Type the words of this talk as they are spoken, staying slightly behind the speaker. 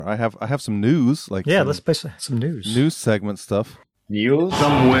I have some news. Let's play some news. News segment stuff. News?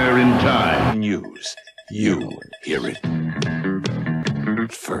 Somewhere in time. News. You hear it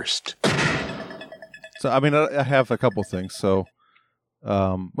first. So, I mean, I have a couple things. So,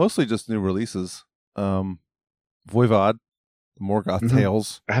 mostly just new releases. Voivod, Morgoth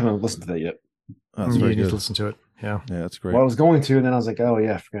Tales. I haven't listened to that yet. Oh, that's very you need good. to listen to it. Yeah. Yeah, that's great. Well, I was going to, and then I was like, oh,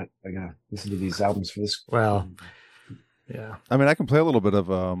 yeah, I forgot. I got to listen to these albums for this. Well, yeah. I mean, I can play a little bit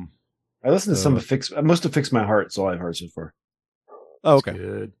of... I listened to some of most of Fix My Heart. It's all I've heard so far. Oh, okay.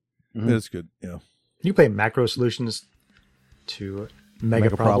 Good. It's good, yeah. You play macro solutions to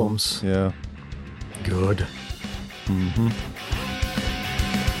mega problems. Yeah. Good. Mm-hmm.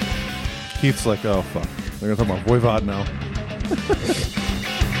 Keith's like, oh, fuck. They're going to talk about Voivod now.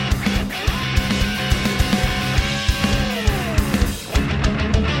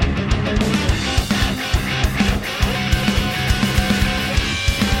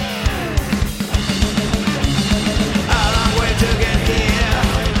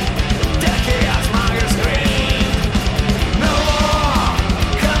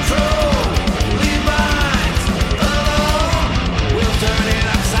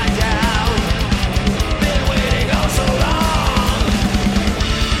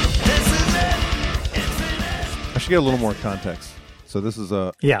 Get a little more context. So this is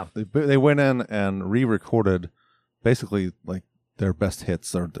they went in and re-recorded basically like their best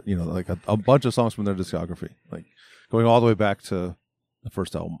hits, or like a bunch of songs from their discography, like going all the way back to the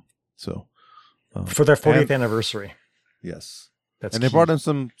first album. So for their 40th anniversary. Yes, that's and they brought in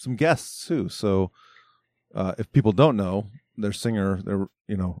some guests too. So if people don't know, their singer,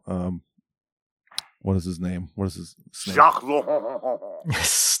 what is his name? What is his snake?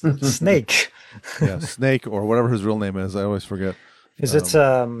 Snake. Yeah, Snake, or whatever his real name is. I always forget. Is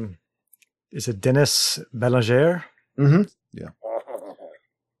it Dennis Belanger? Mm-hmm. Yeah.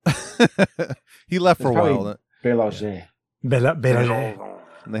 He left for a while. Belanger. Belanger.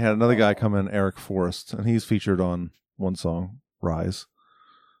 And they had another guy come in, Eric Forrest, and he's featured on one song, Rise.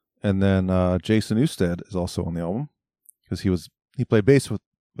 And then Jason Newsted is also on the album because he played bass with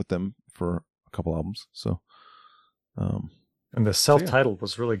them for a couple albums. So and the self-titled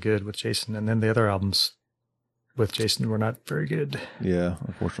was really good with Jason, and then the other albums with Jason were not very good. Yeah,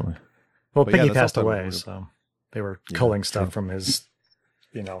 unfortunately. Well, Piggy passed away, so they were culling stuff true. from his,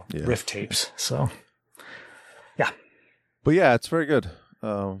 riff tapes. So, yeah. But yeah, it's very good.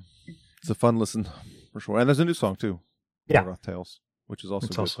 It's a fun listen for sure, and there's a new song too. Yeah, Morgoth Tales, which is also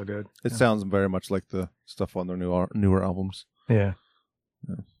it's good. also good. It sounds very much like the stuff on their newer albums. Yeah.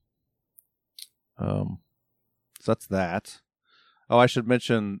 So that's that. Oh, I should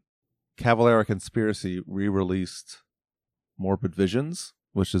mention Cavalera Conspiracy re-released Morbid Visions,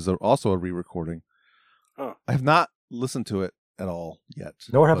 which is also a re-recording. Oh. I have not listened to it at all yet.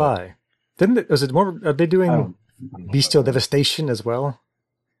 Nor have I. Was it more? Are they doing Bestial Devastation as well?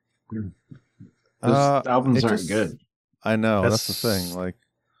 Those albums aren't good. I know, that's the thing. Like,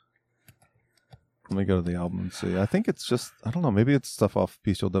 let me go to the album and see. I think it's just, I don't know, maybe it's stuff off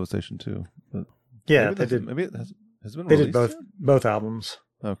Bestial Devastation too. But yeah, they did. Maybe it has been They released did both albums.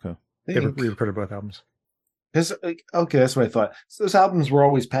 Okay. They re-recorded both albums. Okay, that's what I thought. So those albums were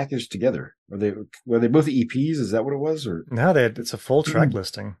always packaged together. Were they both EPs? Is that what it was? Or no, it's a full track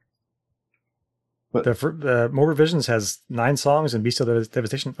listing. But the Morbid Visions has 9 songs, and Bestial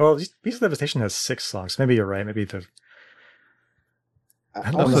Devastation. Oh, Bestial Devastation has 6 songs. Maybe you're right. Maybe I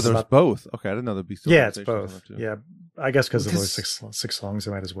don't know. So there's both. Okay, I didn't know the Bestial Devastation. Devastation. Yeah, it's both. Yeah, I guess because of those six songs,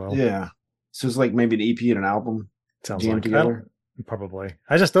 they might as well. Yeah. So it's like maybe an EP and an album. Sounds like together. Probably.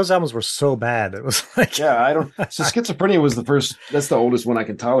 Those albums were so bad. It was like I don't. So Schizophrenia was the first. That's the oldest one I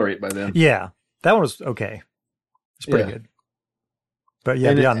can tolerate by then. Yeah, that one was okay. It's pretty good. But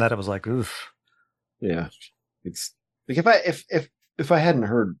yeah, beyond that, it was like oof. Yeah, it's like if I hadn't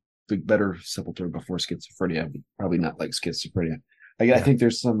heard the better Sepultura before Schizophrenia, I would probably not like Schizophrenia. I think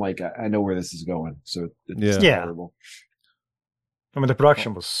there's some like I know where this is going, so it's tolerable. I mean, the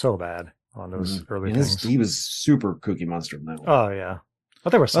production was so bad on those early things. He was super Cookie Monster in that one. Oh yeah, but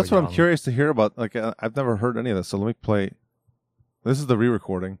they were. So That's what I'm curious to hear about. Like I've never heard any of this, so let me play. This is the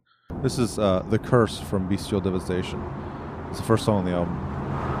re-recording. This is The Curse from Bestial Devastation. It's the first song on the album.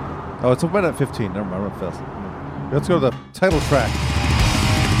 Oh, it's a minute 15. Never mind. I went fast. Let's go to the title track.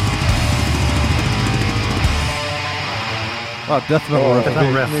 Oh, death metal riff. Death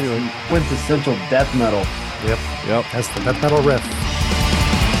metal riff. Quintessential death metal. Yep. That's the death metal riff.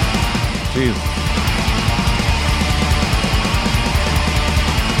 Jeez.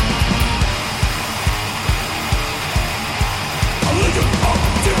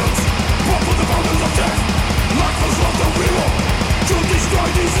 Demons, the fountains of death. Life was not the will to destroy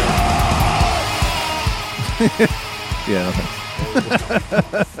these Yeah, nothing.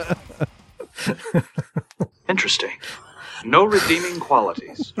 Interesting. No redeeming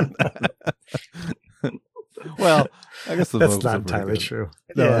qualities. Well, I guess the That's vocals not are pretty entirely good. true.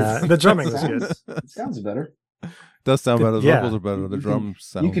 No, Yeah, it's- the drumming was good. It sounds better. Does sound better. The Yeah. vocals are better. The You drums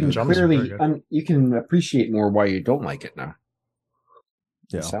sound You can good. Drums are very clearly, good. you can appreciate more why you don't like it now.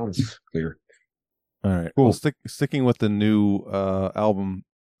 Yeah. It sounds clear. All right. Cool. Well, sticking with the new album,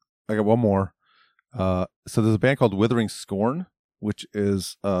 I got one more. So there's a band called Withering Scorn, which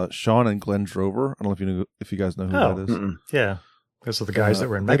is Sean and Glenn Drover. I don't know if you guys know who Oh. that is. Mm-mm. Yeah, those are the guys that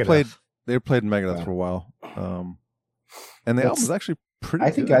were in They Megadeth. played in Megadeth Yeah. for a while. And the That's- album is actually pretty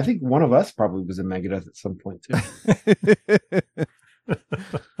I think good. one of us probably was in Megadeth at some point too.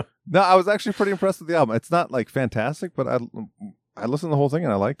 No, I was actually pretty impressed with the album. It's not like fantastic, but I listened to the whole thing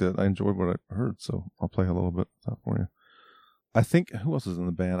and I liked it. I enjoyed what I heard, so I'll play a little bit of that for you. I think who else is in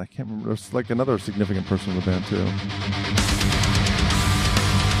the band? I can't remember. There's like another significant person in the band too.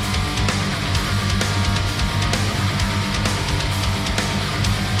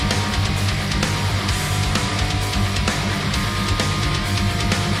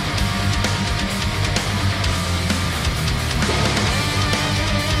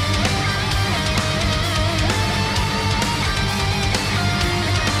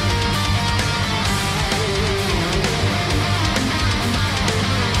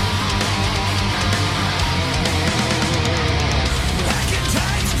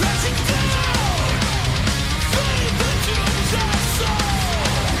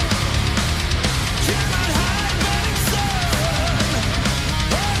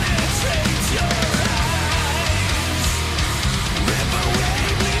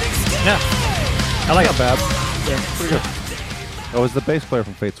 Yeah, I like it. Bad. Yeah, pretty good. Oh, it was the bass player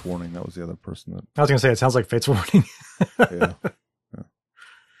from Fate's Warning. That was the other person that. I was gonna say it sounds like Fate's Warning. Yeah.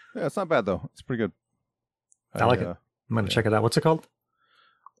 Yeah, it's not bad though. It's pretty good. I like it. I'm gonna check it out. What's it called?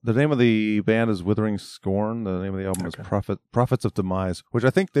 The name of the band is Withering Scorn. The name of the album is Prophets of Demise, which I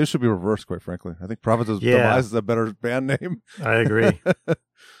think they should be reversed, quite frankly. I think Prophets of Demise is a better band name. I agree.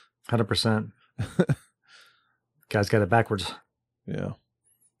 100%. Guys got it backwards. Yeah.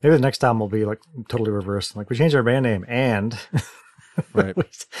 Maybe the next album will be like totally reversed. Like we changed our band name and Right.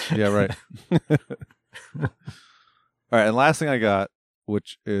 Yeah, right. All right, and last thing I got,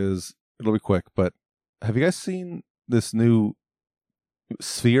 which is it'll be quick, but have you guys seen this new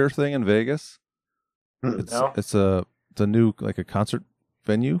Sphere thing in Vegas? It's a new like a concert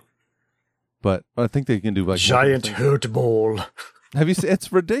venue, but I think they can do like Giant Hoot Ball. Have you seen?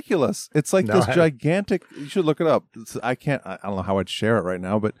 It's ridiculous. It's like No, this I- gigantic. You should look it up. I can't. I don't know how I'd share it right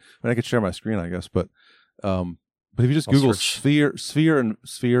now, but I could share my screen, I guess. But if you just I'll Google search.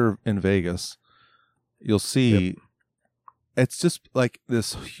 Sphere in Vegas, you'll see. It's just like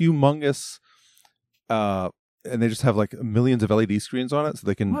this humongous, and they just have like millions of LED screens on it, so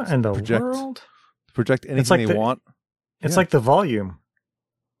they can What in the project world? anything like they the- want. It's Yeah. like the volume.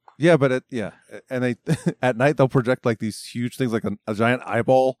 Yeah, but and they at night they'll project like these huge things, like a giant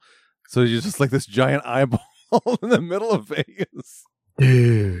eyeball. So you're just like this giant eyeball in the middle of Vegas.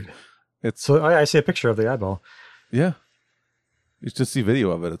 Dude. It's So I see a picture of the eyeball. yeah. You just see video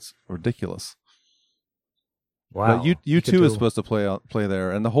of it. It's ridiculous. Wow. But you could too is do- supposed to play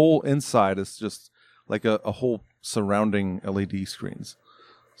there, and the whole inside is just like a whole surrounding LED screens,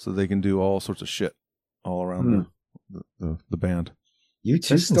 so they can do all sorts of shit all around the band. You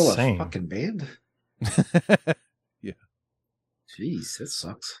two That's still insane. a fucking band? Yeah. Jeez, that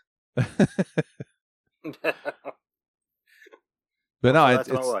sucks. But no, that's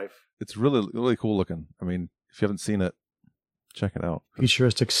my wife. it's really really cool looking. I mean, if you haven't seen it, check it out.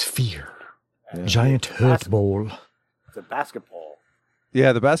 Futuristic sphere. Yeah. Giant Hoot Ball. It's a basketball.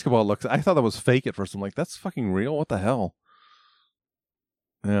 Yeah, the basketball looks. I thought that was fake at first. I'm like, that's fucking real. What the hell?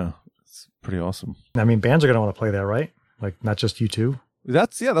 Yeah, it's pretty awesome. I mean, bands are going to want to play there, right? Like, not just you two.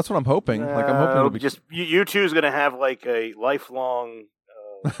 That's what I'm hoping. Like I'm hoping it'll be just you two's going to have like a lifelong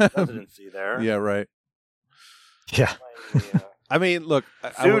residency there. Yeah, right. Yeah. I mean, look,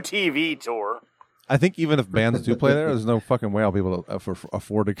 Zoo TV tour. I think even if bands do play there, there's no fucking way I'll be able to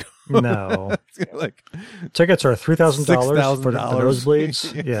afford to go. No. It's like Tickets are $3,000 for the $6,000.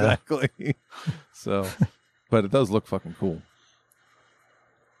 nosebleeds. Yeah. Exactly. So, but it does look fucking cool.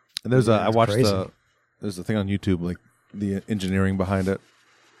 And there's Yeah, I it's watched crazy. there's a thing on YouTube, like the engineering behind it.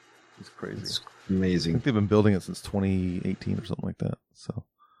 It's crazy. It's I amazing. think they've been building it since 2018 or something like that. So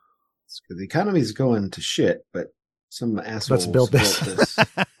It's good. The economy's going to shit, but some assholes build this. this.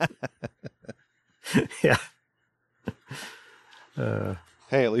 Yeah.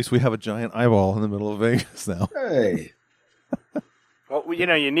 hey, at least we have a giant eyeball in the middle of Vegas now. Hey, Well,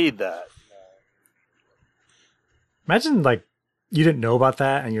 you need that. Imagine like you didn't know about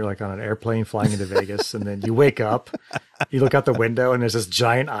that, and you're like on an airplane flying into Vegas, and then you wake up, you look out the window, and there's this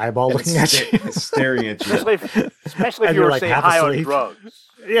giant eyeball looking at you, staring at you. Especially if And you you're, were like, say half high on asleep. drugs.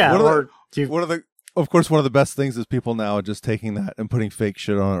 Yeah, Of course, one of the best things is people now are just taking that and putting fake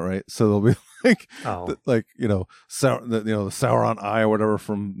shit on it, right? So they'll be like, Oh. like the Sauron eye or whatever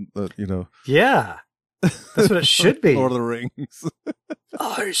from the yeah, that's what it should be. Lord of the Rings.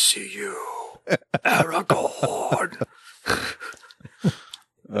 I see you, Aragorn.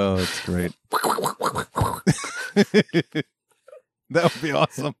 Oh, it's great. That would be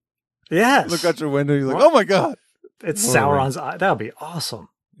awesome. Yes, Look out your window. You're like, oh my god, it's Lord of the Sauron's eye. That would be awesome.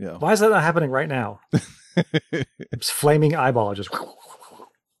 yeah. Why is that not happening right now? It's flaming eyeball just.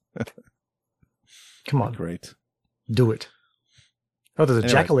 Come on, Great. do it. Oh, there's a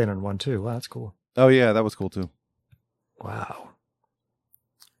Anyways. jack-o'-lantern one too. Wow, that's cool. Oh yeah, that was cool too. Wow.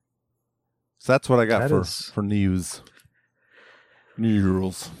 So that's what I got That for is- for news.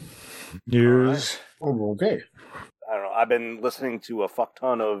 News. News. Oh, okay. I don't know. I've been listening to a fuck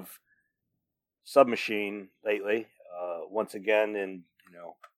ton of Submachine lately. Once again, and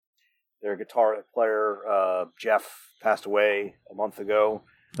their guitar player Jeff passed away a month ago.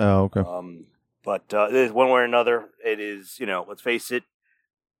 Oh, okay. But it is one way or another. It is, let's face it.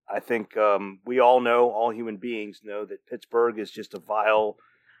 I think we all know, all human beings know that Pittsburgh is just a vile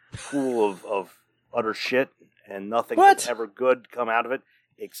pool of utter shit, and nothing What? that's ever good come out of it,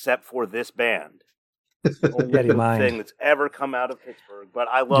 except for this band. Only Get in good mind. thing that's ever come out of Pittsburgh. But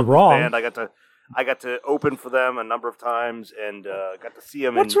I love You're this wrong. band. I got to open for them a number of times, and got to see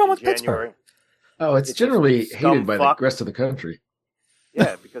them What's in wrong with January. Pittsburgh? Oh, it's It's generally just dumb hated by fuck. the rest of the country.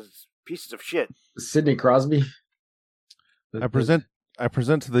 Yeah, because it's pieces of shit. Sidney Crosby. I present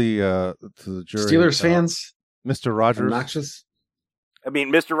to the jury Steelers fans. Mr. Rogers. Obnoxious. I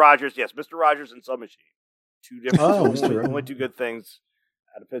mean, Mr. Rogers, yes, Mr. Rogers and Submachine. Two different, Oh, Mr. only, Rogers. only two good things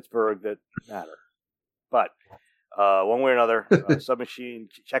out of Pittsburgh that matter. But one way or another, Submachine,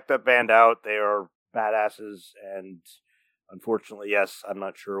 check that band out. They are badasses, and unfortunately, yes, I'm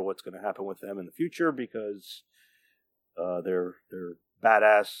not sure what's going to happen with them in the future because they're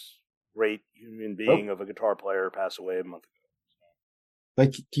badass, great human being of a guitar player passed away a month ago.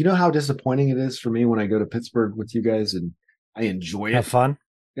 Like, do you know how disappointing it is for me when I go to Pittsburgh with you guys and I enjoy Have it? fun.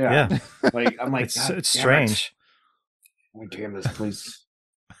 Yeah. Yeah. Like, I'm like, It's "God it's damn strange. It. Oh, damn this place.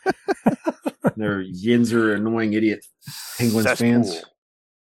 They're Yinzer annoying idiot Penguins Cesspool.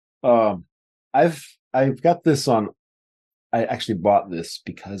 fans. I've got this on. I actually bought this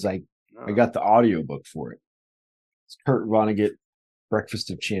because I got the audiobook for it. It's Kurt Vonnegut,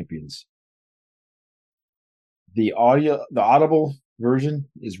 Breakfast of Champions. The audible version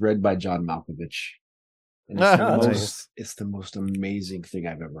is read by John Malkovich. And it's the most amazing thing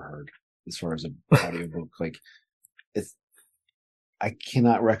I've ever heard as far as an audiobook. Like, I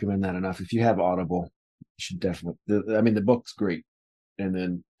cannot recommend that enough. If you have Audible, you should definitely. The book's great, and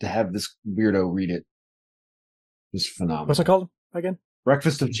then to have this weirdo read it is phenomenal. What's it called again?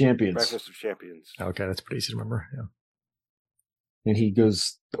 Breakfast of Champions. Breakfast of Champions. Okay, that's pretty easy to remember. Yeah. And he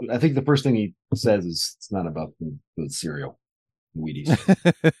goes. I think the first thing he says is it's not about the cereal, Wheaties.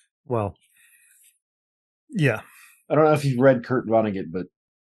 Well, yeah. I don't know if you've read Kurt Vonnegut, but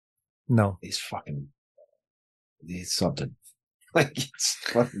No. he's something. Like, it's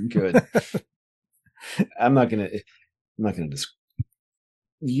fucking good. I'm not gonna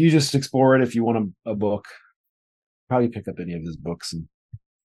you just explore it if you want a book. Probably pick up any of his books and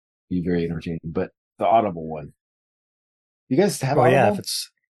be very entertaining. But the Audible one, you guys have Oh Audible? yeah, if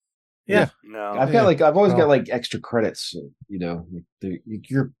it's yeah. No. I've always got Well- like extra credits.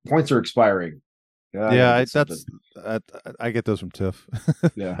 Your points are expiring. Yeah, That's I get those from Tiff.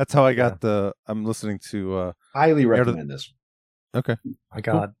 Yeah. That's how I got I'm listening to highly Air to- recommend this. okay. My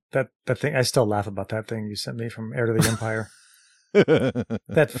God, that thing. I still laugh about that thing you sent me from Heir to the Empire.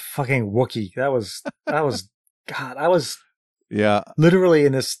 That fucking Wookiee. That was God. I was Yeah. literally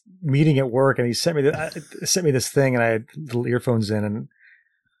in this meeting at work, and he sent me this thing, and I had little earphones in, and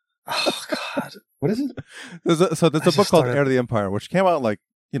oh God, What is it? There's a I book just called started- Heir to the Empire, which came out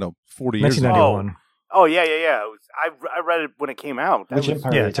 40 years ago. 1991. Oh yeah. I read it when it came out. That Which was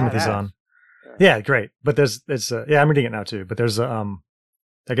Empire? Yeah, Badass. Timothy Zahn. Yeah, great. But I'm reading it now too. But there's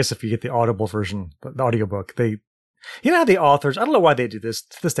I guess if you get the Audible version, the audiobook, how the authors, I don't know why they do this.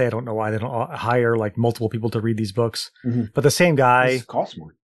 To this day, I don't know why they don't hire like multiple people to read these books. Mhm. But the same guy, This costs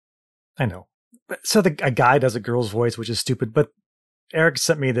more. I know. So a guy does a girl's voice, which is stupid. But Eric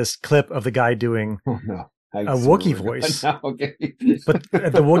sent me this clip of the guy doing Oh no. a Wookiee voice. Okay. But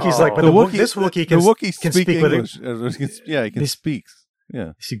the Wookiee's like, but this Wookiee the Wookiee can speak speak with English. Yeah, he can He- speak.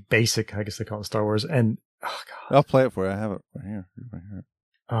 Yeah. See, basic, I guess they call it in Star Wars. And Oh God. I'll play it for you. I have it right here. Right here.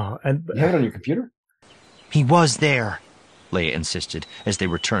 Oh, and You have it on your computer? He was there, Leia insisted as they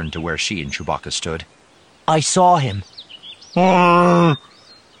returned to where she and Chewbacca stood. I saw him. That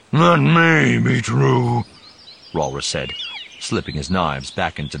may be true. Walrus said, slipping his knives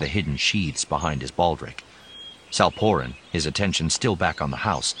back into the hidden sheaths behind his baldric. Salporin, his attention still back on the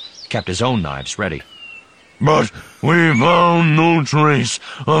house, kept his own knives ready. But we found no trace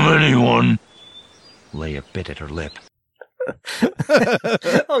of anyone. Leia bit at her lip.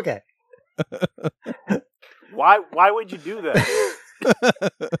 okay. Why would you do that?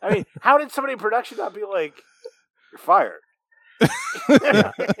 I mean, how did somebody in production not be like, you're fired?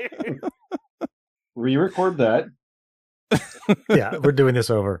 Re-record that. Yeah, we're doing this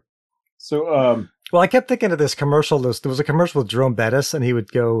over. So, well, I kept thinking of this commercial. There was a commercial with Jerome Bettis, and he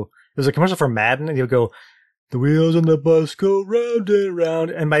would go. There was a commercial for Madden, and he would go, "The wheels on the bus go round and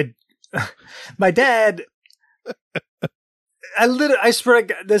round." And my dad, I swear,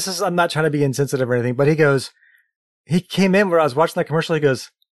 this is. I'm not trying to be insensitive or anything, but he goes. He came in where I was watching that commercial. He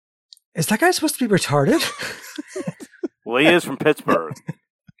goes, "Is that guy supposed to be retarded?" Well, he is from Pittsburgh.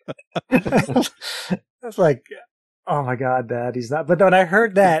 I was like, oh my God, Dad, he's not. But when I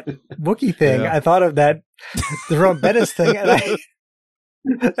heard that Wookiee thing, I thought of that, the Ron Bettis thing, and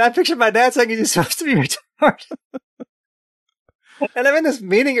I pictured my dad saying he's supposed to be retarded. And I'm in this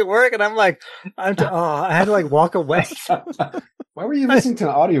meeting at work, and I'm like, I had to like walk away. why were you listening to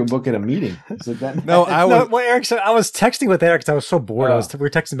an audiobook at a meeting? Is it that? No, well, Eric said I was texting with Eric because I was so bored. We were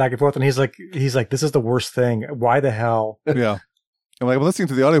texting back and forth, and he's like, this is the worst thing. Why the hell? Yeah. I'm listening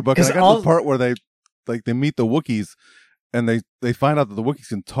to the audiobook, and I got to the part where they meet the Wookiees, and they find out that the Wookiees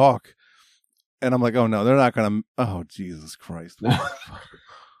can talk, and I'm like, oh no, they're not gonna. Oh Jesus Christ!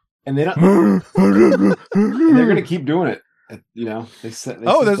 And they don't. And they're gonna keep doing it. You know, there's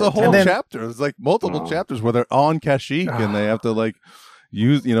a whole chapter. There's like multiple chapters where they're on Kashyyyk and they have to like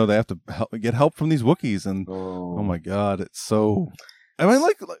use. You know, they have to get help from these Wookiees, and oh my God, it's so. I mean,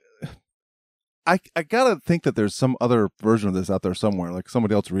 I gotta think that there's some other version of this out there somewhere, like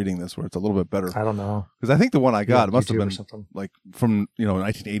somebody else reading this where it's a little bit better. I don't know, because I think the one I got must have been something like from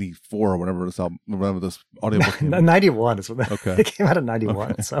 1984 or whatever this album, whatever this audiobook. Came 91 is when it came out in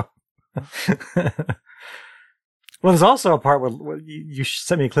 91. Okay. So, well, there's also a part where you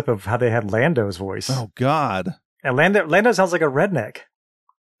sent me a clip of how they had Lando's voice. Oh God, and Lando sounds like a redneck.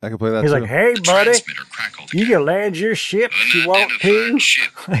 I can play that. He's too. like, "Hey, buddy, you can land your ship if you want to."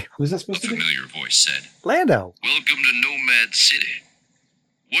 Who's that supposed to be? A familiar voice said, Lando. Welcome to Nomad City.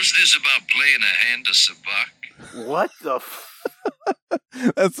 What's this about playing a hand to Sabacc? What the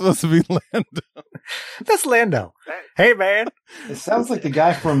That's supposed to be Lando. That's Lando. Hey, man. It sounds like the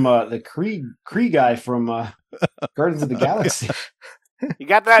guy from the Kree guy from Guardians of the Galaxy. You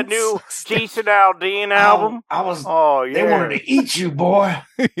got that new Jason Aldean album? Oh, yeah. They wanted to eat you, boy.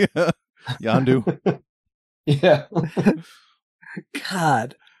 Yeah. Yondu. Yeah.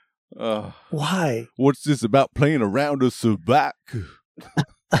 God. Why? What's this about playing around a Sabacc?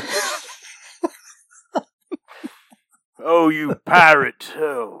 Oh, you pirate.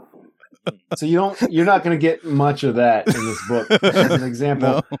 Oh. So you're not going to get much of that in this book. As an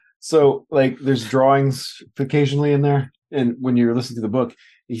example. No. So like there's drawings occasionally in there. And when you're listening to the book,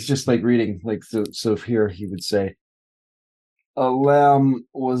 he's just like reading, like, so here he would say, a lamb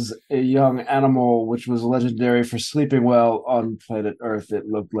was a young animal which was legendary for sleeping well on planet Earth. It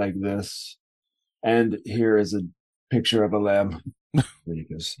looked like this. And here is a picture of a lamb. There he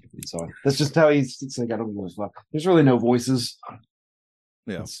goes. It's on. That's just how it's like, I don't know. There's really no voices.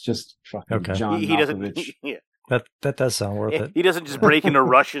 Yeah. It's just fucking John he doesn't. Yeah. That does sound worth it. He doesn't just break into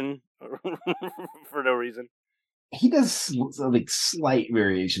Russian for no reason. He does like slight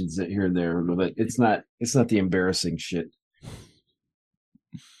variations here and there, but it's not the embarrassing shit.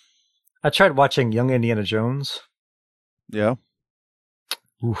 I tried watching Young Indiana Jones. Yeah.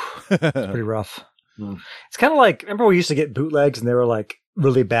 Oof, it's pretty rough. It's kind of like, remember we used to get bootlegs and they were like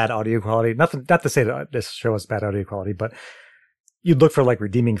really bad audio quality. Not to say that this show has bad audio quality, but you'd look for like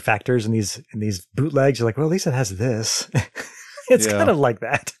redeeming factors in these bootlegs. You're like, well, at least it has this. It's kind of like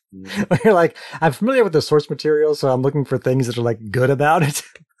that. You're like, I'm familiar with the source material, so I'm looking for things that are like good about it.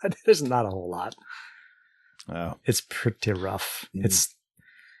 But there's not a whole lot. Oh. It's pretty rough.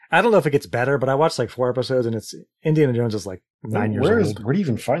 I don't know if it gets better, but I watched like 4 episodes, and it's Indiana Jones is like 9 years old. Where do you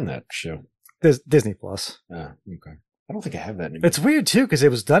even find that show? There's Disney Plus. Oh, okay. I don't think I have that anymore. It's weird too because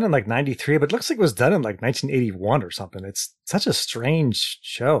it was done in like 93, but it looks like it was done in like 1981 or something. It's such a strange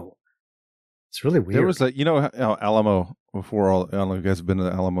show. It's really weird. There was Alamo before all. I don't know if you guys have been to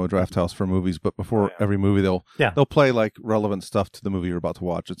the Alamo Draft House for movies, but before every movie they'll play like relevant stuff to the movie you're about to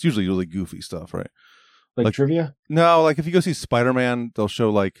watch. It's usually really goofy stuff, right? Like trivia? No, like if you go see Spider-Man, they'll show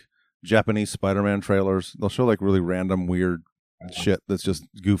like Japanese Spider-Man trailers. They'll show like really random, weird shit that's just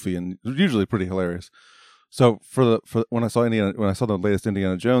goofy and usually pretty hilarious. So for when I saw the latest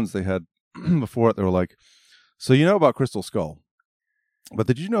Indiana Jones, they had before it, they were like, so you know about Crystal Skull, but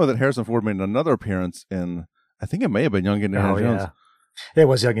did you know that Harrison Ford made another appearance in? I think it may have been Young Indiana Jones. It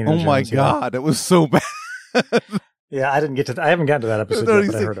was Young Indiana Jones. Oh my God, it was so bad. Yeah, I haven't gotten to that episode yet,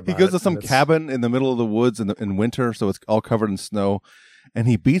 but I heard about it. He goes to some cabin in the middle of the woods in winter, so it's all covered in snow, and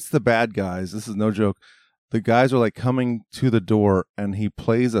he beats the bad guys. This is no joke. The guys are like coming to the door, and he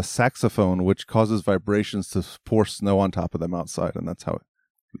plays a saxophone, which causes vibrations to pour snow on top of them outside, and that's how it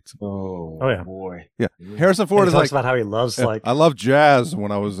beats them. Oh yeah, boy. Yeah, Harrison Ford is talks like about how he loves I love jazz.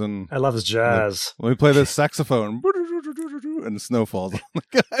 When I was in, I love his jazz. Let me play this saxophone, and the snow falls on the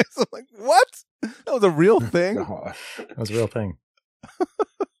guys. I'm like, what? That was a real thing. That was a real thing.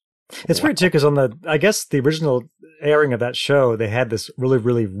 It's weird too, because I guess the original airing of that show, they had this really,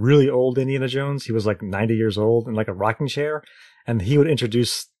 really, really old Indiana Jones. He was like 90 years old in like a rocking chair, and he would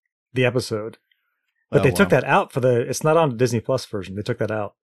introduce the episode. But they took that out it's not on the Disney Plus version. They took that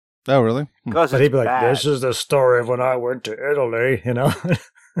out. Oh, really? Because But he'd be like, bad. "This is the story of when I went to Italy," you know.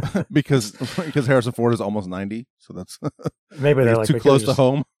 because Harrison Ford is almost 90, so that's Maybe they're like too close to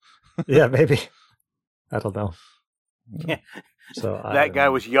home. Yeah, maybe. I don't know. Yeah. So that guy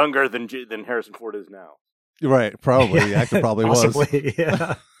was younger than Harrison Ford is now. Right, probably. The actor probably possibly,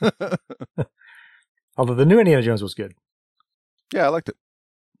 yeah. Although the new Indiana Jones was good. Yeah, I liked it.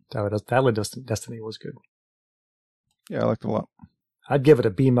 Tally Destiny was good. Yeah, I liked it a lot. I'd give it a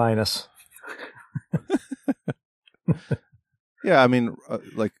B-. Yeah, I mean,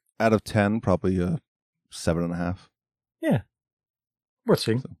 like out of 10, probably 7.5. Yeah, worth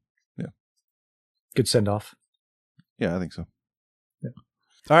seeing. So, yeah, good send off. Yeah, I think so. Yeah.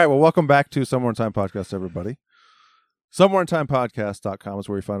 All right, well, welcome back to Somewhere in Time Podcast, everybody. SomewhereinTimePodcast.com is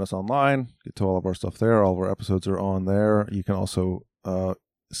where you find us online. Get to all of our stuff there. All of our episodes are on there. You can also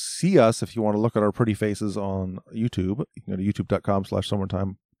see us if you want to look at our pretty faces on YouTube. You can go to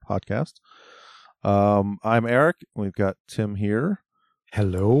youtube.com/SomewhereInTimePodcast. I'm Eric. We've got Tim here.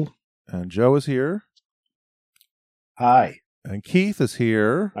 Hello. And Joe is here. Hi. And Keith is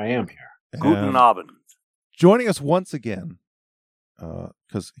here. I am here. Guten Abend. Joining us once again,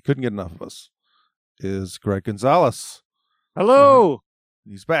 because he couldn't get enough of us, is Greg Gonzalez. Hello.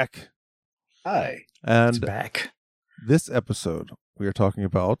 He's back. Hi. And It's back. this episode, we are talking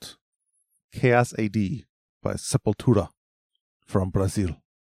about Chaos AD by Sepultura from Brazil.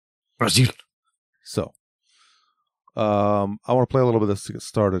 So, I want to play a little bit of this to get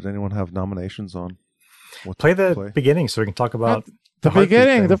started. Anyone have nominations on what Play to the beginning so we can talk about The heartbeat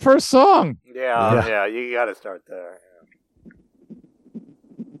beginning, thing. the first song. Yeah, you got to start there.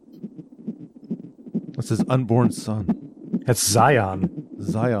 This is Unborn Son. That's Zion.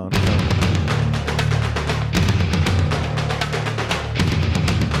 Zion.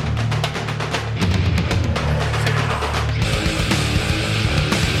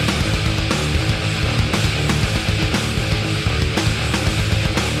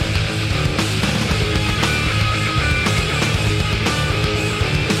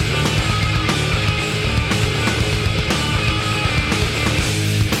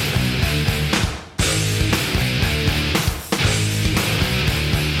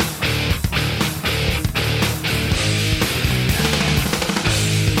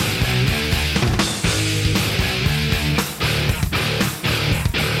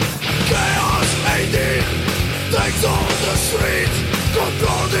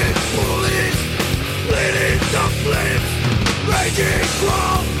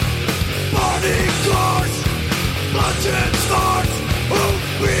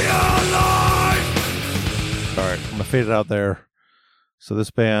 Fade it out there. So this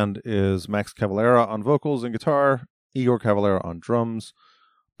band is Max Cavalera on vocals and guitar, Igor Cavalera on drums,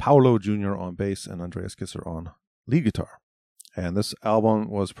 Paolo Jr. on bass, and Andreas Kisser on lead guitar. And this album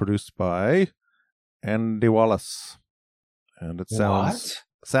was produced by Andy Wallace. And it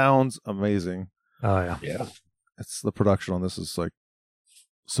sounds amazing. Oh, yeah. Yeah. It's the production on this is like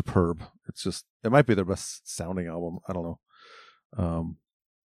superb. It's just, it might be their best sounding album. I don't know.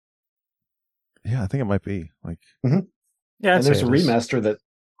 Yeah, I think it might be like. Mm-hmm. Yeah, and there's a remaster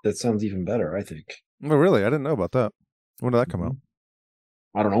that sounds even better. I think. Oh, really? I didn't know about that. When did that come out?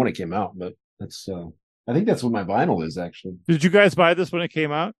 I don't know when it came out, but that's. I think that's what my vinyl is actually. Did you guys buy this when it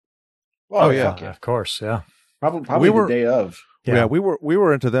came out? Oh yeah, of course, yeah. Probably the day of. Yeah, we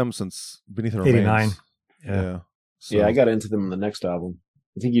were into them since Beneath the Remains. 89. Yeah. So. Yeah, I got into them in the next album.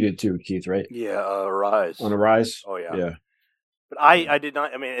 I think you did too, Keith, right? Yeah, Rise. On a Rise? Oh, yeah. Yeah. But I did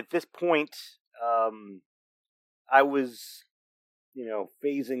not, I mean, at this point, I was,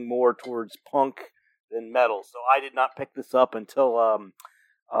 phasing more towards punk than metal. So I did not pick this up until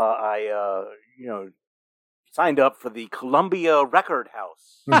I signed up for the Columbia Record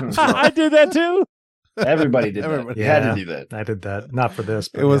House. I did that too. Everybody did that. Everybody. You had to do that. I did that. Not for this,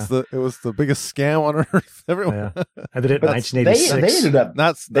 but It was the biggest scam on earth. Everyone. Yeah. I did it in But 1986. they ended up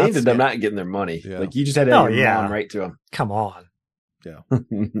Not ended up scam. not getting their money. Yeah. Like you just had to Oh, have your yeah. mom write to them. Come on.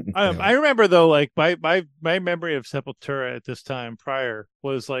 I remember though, like my memory of Sepultura at this time prior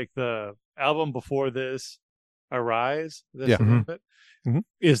was like the album before this, Arise. That's Yeah. the name of it.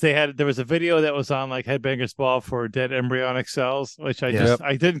 Mhm. There was a video that was on like Headbangers Ball for Dead Embryonic Cells, which I Yeah.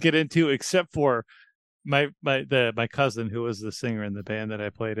 I didn't get into except for my cousin who was the singer in the band that I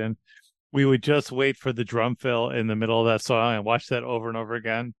played in. We would just wait for the drum fill in the middle of that song and watch that over and over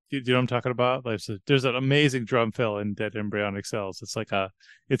again. Do you know what I'm talking about? Like, there's an amazing drum fill in Dead Embryonic Cells. It's like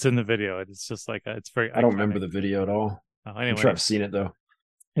it's in the video. It's just like it's very. I don't iconic. remember the video at all. Anyway, I'm sure I've seen it though.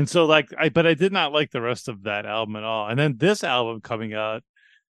 and so but I did not like the rest of that album at all. And then this album coming out,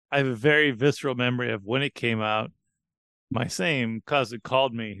 I have a very visceral memory of when it came out. My same cousin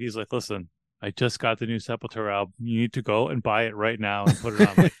called me. He's like, "Listen, I just got the new Sepultura album. You need to go and buy it right now and put it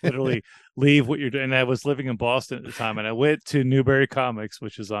on. Like, literally leave what you're doing." And I was living in Boston at the time, and I went to Newbury Comics,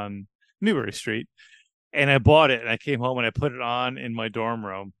 which is on Newbury Street, and I bought it. And I came home and I put it on in my dorm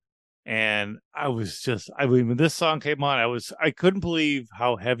room. And when this song came on, I couldn't believe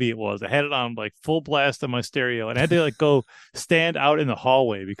how heavy it was. I had it on like full blast on my stereo, and I had to like go stand out in the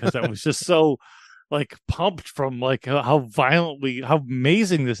hallway because I was just so like pumped from like how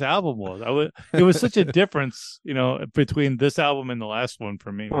amazing this album was. It was such a difference, between this album and the last one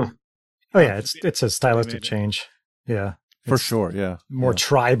for me. Huh. Oh yeah, it's a stylistic change. Yeah, For It's sure, yeah. more Yeah.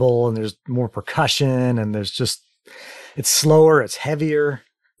 tribal, and there's more percussion, and there's just it's slower, it's heavier.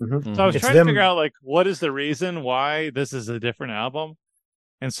 Mhm. So I was It's trying them- to figure out like what is the reason why this is a different album,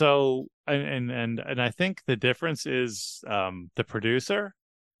 and so and I think the difference is the producer,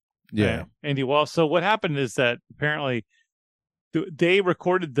 Yeah. Andy Wallace. So what happened is that apparently they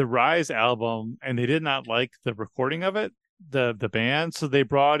recorded the Rise album and they did not like the recording of it, the band, so they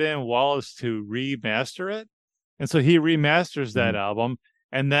brought in Wallace to remaster it, and so he remasters that album,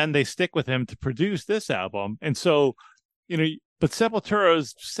 and then they stick with him to produce this album, and so but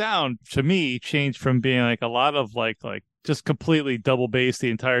Sepultura's sound to me changed from being like a lot of like just completely double bass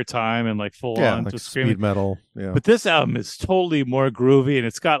the entire time and like full Yeah, on like just screaming. speed metal. Yeah. But this album is totally more groovy, and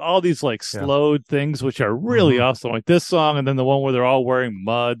it's got all these like slowed things which are really awesome, like this song, and then the one where they're all wearing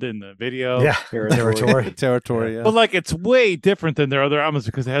mud in the video. Yeah, territory. Territory, yeah. But like it's way different than their other albums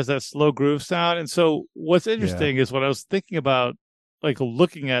because it has that slow groove sound. And so what's interesting is when I was thinking about like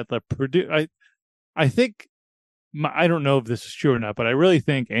looking at the I think. I don't know if this is true or not, but I really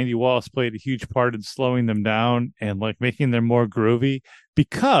think Andy Wallace played a huge part in slowing them down and like making them more groovy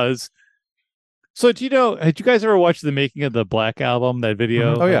because. So do had you guys ever watched the making of the Black Album, that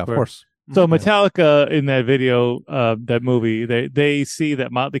video? Oh yeah, of course. So Metallica in that video, that movie, they see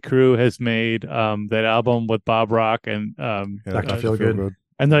that Motley Crue has made that album with Bob Rock and Dr. Feelgood.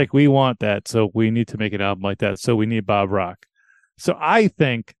 and they're like, we want that, so we need to make an album like that. So we need Bob Rock. So I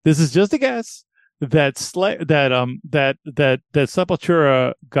think this is just a guess. That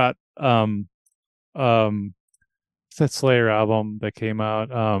Sepultura got what's that Slayer album that came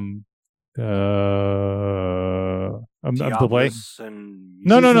out I'm blank.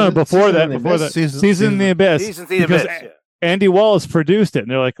 No, before that Season in the Abyss. Season in the Because Abyss, yeah. Andy Wallace produced it, and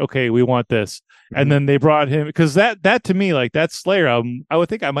they're like, okay, we want this. And then they brought him because that to me, like that Slayer album, I would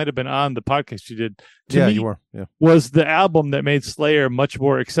think I might have been on the podcast you did. To me, you were. Yeah. was the album that made Slayer much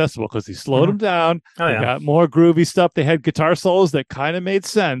more accessible because he slowed them down. Oh, They yeah. got more groovy stuff. They had guitar solos that kind of made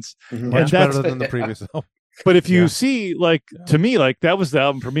sense. Mhm. Much that's- better than the previous album. But if you see, like to me, like that was the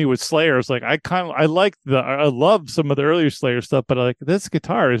album for me with Slayer. It's like I love some of the earlier Slayer stuff, but like this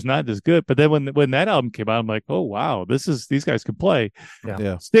guitar is not as good. But then when that album came out, I'm like, oh wow, these guys can play.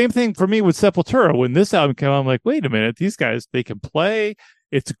 Yeah. Same thing for me with Sepultura. When this album came out, I'm like, wait a minute, these guys, they can play.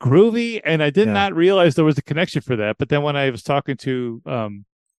 It's groovy, and I did not realize there was a connection for that. But then when I was talking to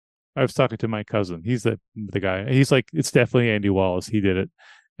my cousin, he's the guy. He's like, it's definitely Andy Wallace. He did it,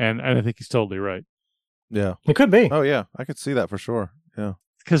 and I think he's totally right. Yeah. It could be. Oh yeah, I could see that for sure. Yeah.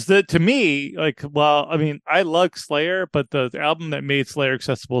 Because to me, like, well, I mean, I love Slayer, but the album that made Slayer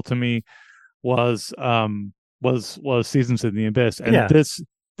accessible to me was Seasons in the Abyss, and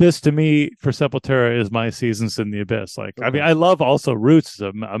this to me for Sepultura is my Seasons in the Abyss. Like, I mean, I love also Roots is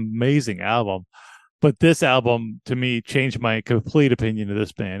an amazing album, but this album to me changed my complete opinion of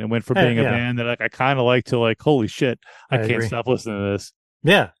this band. It went from being a band that like I kind of like to like, holy shit, I can't agree. stop listening to this.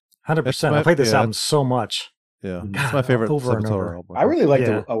 Yeah, 100%. I played this album so much. Yeah, God, it's my favorite over and Sepultura over. album. I really liked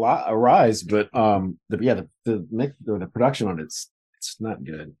Yeah. it a lot, Arise, but the production on it's not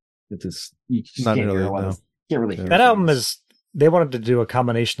good. It just you just Not can't nearly, hear a lot of, can't really hear That album things. is. They wanted to do a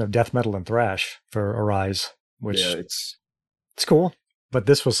combination of death metal and thrash for Arise, which it's cool. But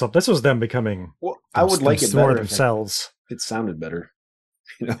this was them becoming. well, I would like it more better themselves. if it sounded better.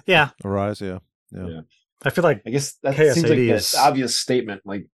 Yeah, Arise, yeah. I feel like I guess that KSAD seems like an is- obvious statement.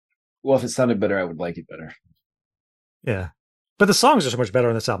 Like, well, if it sounded better, I would like it better. yeah. But the songs are so much better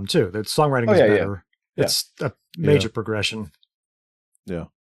on this album too. The songwriting is better. Yeah. It's a major progression. Yeah.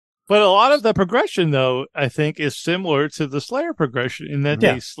 But a lot of the progression, though, I think, is similar to the Slayer progression in that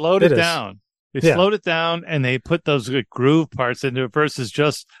Yeah, they slowed it it is. down. They Yeah. slowed it down and they put those good groove parts into it versus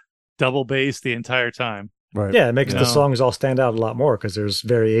just double bass the entire time. Right. Yeah, it makes You the know. songs all stand out a lot more because there's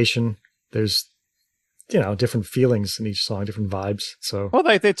variation. There's different feelings in each song, different vibes. So Well,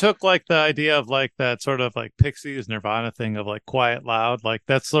 like they took like the idea of like that sort of like Pixies Nirvana thing of like quiet loud, like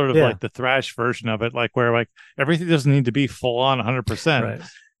that's sort of Yeah. like the thrash version of it, like where like everything doesn't need to be full on 100%. right.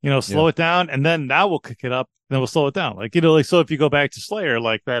 Slow it down, and then now we'll kick it up, then we'll slow it down. Like like so if you go back to Slayer,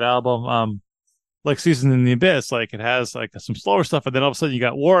 like that album, like Season in the Abyss, like it has like some slower stuff, and then all of a sudden you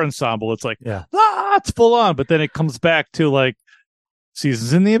got War Ensemble. It's like it's full on, but then it comes back to like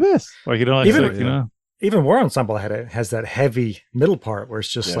Seasons in the Abyss, like Even War Ensemble has that heavy middle part where it's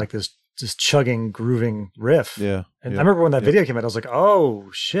just like this chugging, grooving riff. Yeah. And I remember when that video came out, I was like, oh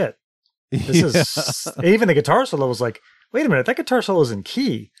shit. This is even the guitar solo was like, wait a minute, that guitar solo is in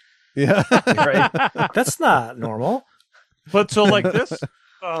key. Yeah. Right. That's not normal. But so like this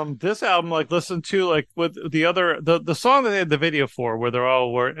album, like listen to like with the other the song that they had the video for where they're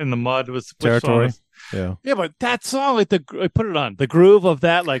all were in the mud was Territory. Yeah, but that song, like put it on the groove of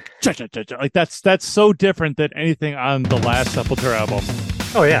that, like like that's so different than anything on the last Sepultura album.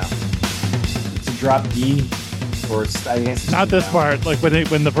 Oh yeah, It's a drop D, or I guess it's Not this down. part, like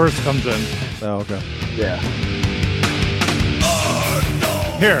when the verse comes in. Oh, okay. Yeah,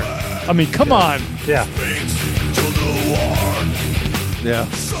 Here, I mean, come on. yeah. Yeah.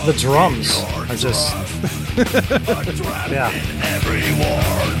 The drums are just yeah.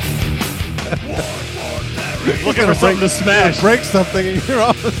 Looking for something to smash. Break something and you're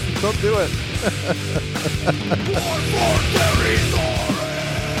off. Don't do it.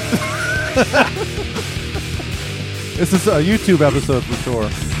 This is a YouTube episode for sure.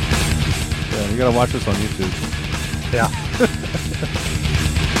 Yeah, you gotta watch this on YouTube. Yeah.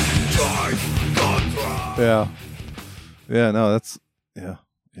 Yeah. Yeah, no, that's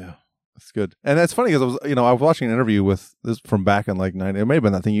that's good. And that's funny because I was watching an interview with this from back in like 90. It may have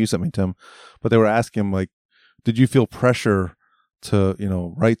been that thing you sent me, Tim, but they were asking him like, did you feel pressure to,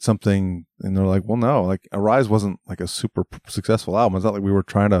 write something? And they're like, well, no, like Arise wasn't like a super successful album. It's not like we were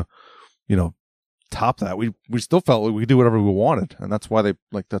trying to, top that. We still felt like we could do whatever we wanted. And that's why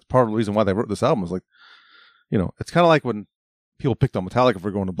that's part of the reason why they wrote this album is like, it's kind of like when people picked on Metallica for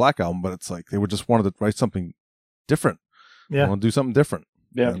going to Black Album, but it's like they just wanted to write something different. Yeah. Want to do something different.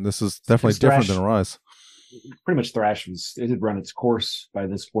 yeah. And this is definitely It's different thrash. than Arise. Pretty much thrash it had run its course by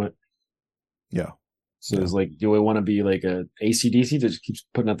this point. Yeah. So it's like, do I want to be like a AC/DC that just keeps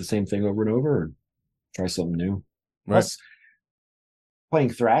putting out the same thing over and over, or try something new? Right. Plus,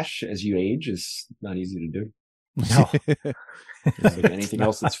 playing thrash as you age is not easy to do. No. It's like anything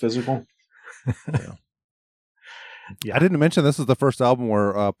else that's physical. Yeah. I didn't mention this is the first album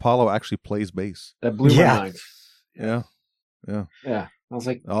where Paulo actually plays bass. That blew Yeah. my mind. Yeah. Yeah, I was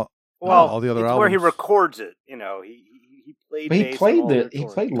like, Well, all the other it's where he albums. records it. He played. but he bass played on all the he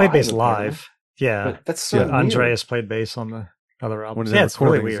recordings. played live. Played bass apparently. live. Yeah. But that's so Yeah, weird. Andreas played bass on the other When albums. he's in Yeah, it's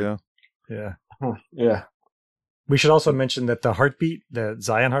really recordings, weird. Yeah. Huh, yeah. We should also mention that the heartbeat, the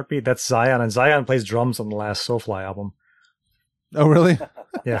Zion heartbeat, that's Zion, and Zion plays drums on the last Soulfly album. Oh, really?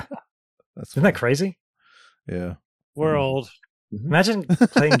 Yeah. That's Isn't that crazy? Yeah. We're old. Imagine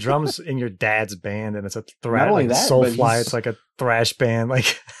playing drums in your dad's band and it's a Not only that, but Soulfly, he's- it's like a thrash band.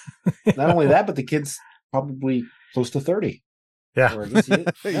 Like Not only that, but the kid's probably close to 30. yeah. Or I guess he is.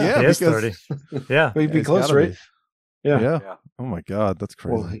 Yeah, he is because- 30. Yeah. He'd be It's close, gotta right? be. Yeah. Yeah. Yeah. Oh my God, that's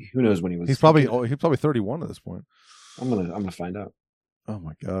crazy. Well, who knows when he was? he's probably 31 at this point. I'm gonna find out. Oh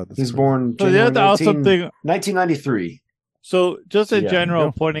my God, that's He's crazy. born So the other awesome thing. 1993. So just in Yeah. general,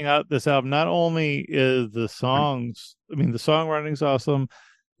 Yeah. pointing out this album, not only is the songs, I mean, the songwriting's awesome,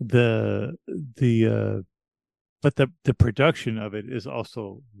 but the production of it is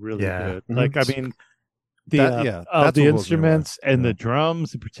also really Yeah. good. Mhm. Like, I mean, That's the what blows me instruments away. and Yeah. the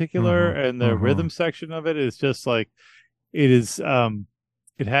drums in particular, and the Mhm. rhythm section of it is just like, it is,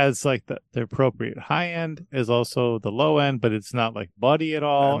 it has like the appropriate high end is also the low end, but it's not like buddy at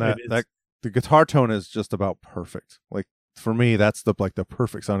all. And the guitar tone is just about perfect. Like for me, that's the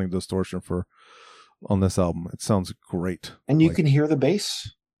perfect sounding distortion on this album. It sounds great, and you can hear the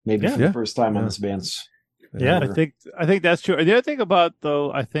bass maybe for the first time on this band's. Yeah, I think that's true. The other thing about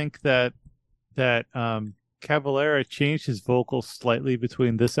though, I think that Cavalera changed his vocals slightly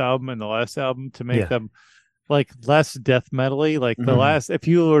between this album and the last album to make them like less death metal-y. Like the last, if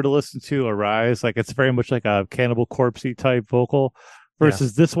you were to listen to Arise, like it's very much like a Cannibal Corpse-y type vocal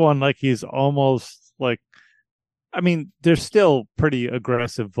versus this one, like he's almost like, I mean, there's still pretty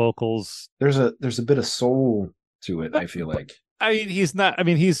aggressive vocals. There's a bit of soul to it, I feel like. I mean, he's not, I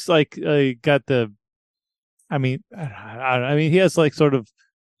mean, he's like got the, I mean, he has like sort of,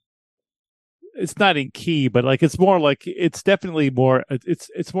 it's not in key, but like it's more like it's definitely more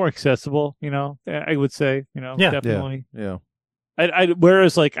it's more accessible, you know. I would say, you know, definitely. Yeah. I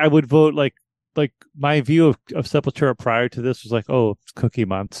whereas like I would vote like my view of Sepultura prior to this was like, oh, it's Cookie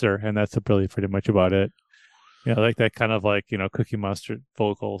Monster, and that's really pretty much about it. You know, like that kind of like, you know, Cookie Monster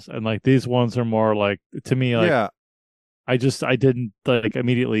vocals, and like these ones are more like, to me, like I didn't like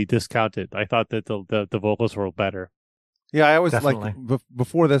immediately discount it. I thought that the vocals were better. Yeah, I always like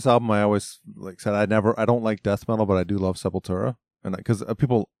before this album. I always said I don't like death metal, but I do love Sepultura, and because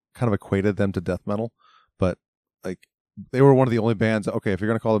people kind of equated them to death metal, but like they were one of the only bands. Okay, if you're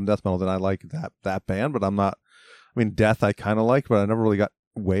gonna call them death metal, then I like that band, but I'm not. I mean, death I kind of like, but I never really got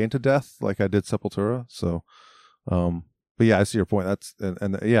way into death like I did Sepultura. So, but yeah, I see your point. That's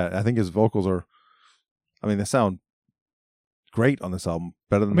and yeah, I think his vocals are. I mean, they sound great on this album,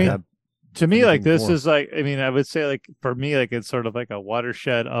 better than they had. To me, like this is like, I mean, I would say like for me, like it's sort of like a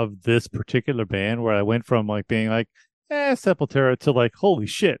watershed of this particular band where I went from like being like, Sepultura to like, holy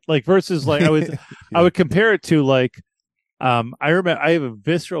shit, like versus like I would compare it to like, I remember I have a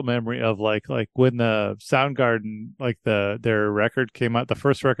visceral memory of like when the Soundgarden like their record came out, the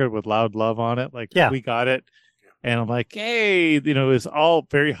first record with Loud Love on it, like we got it. And I'm like, hey, you know, it's all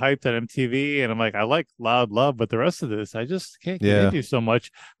very hyped on MTV. And I'm like, I like Loud Love, but the rest of this, I just can't get into so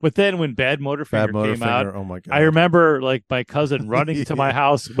much. But then when Bad Motorfinger came out, oh my God. I remember like my cousin running to my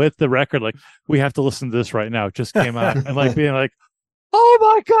house with the record, like, we have to listen to this right now. It just came out. And like being like, oh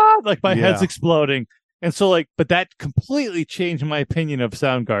my God, like my head's exploding. And so like, but that completely changed my opinion of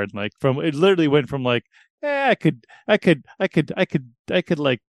Soundgarden. Like it literally went from like, I could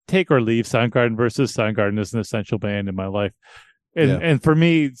like take or leave Soundgarden versus Soundgarden is an essential band in my life. And for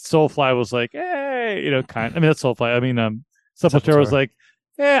me, Soulfly was like, you know, I mean, that's Soulfly. I mean, Sepultura was like,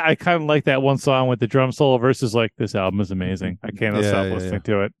 I kind of like that one song with the drum solo versus like, this album is amazing. I can't stop listening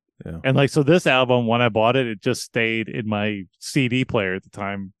to it. Yeah. And like, so this album, when I bought it, it just stayed in my CD player at the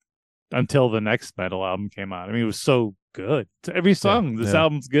time until the next metal album came out. I mean, it was so good. Every song, this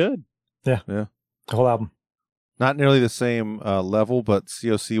album's good. Yeah. The whole album. Not nearly the same level, but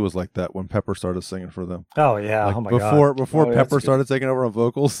COC was like that when Pepper started singing for them. Oh yeah, like oh my God. Before Pepper started taking over on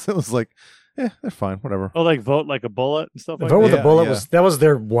vocals, it was like, they're fine, whatever. Oh, like Vote Like a Bullet and stuff like that. Vote with a Bullet was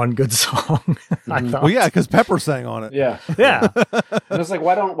their one good song. I thought. Well, yeah, because Pepper sang on it. Yeah. And it's like,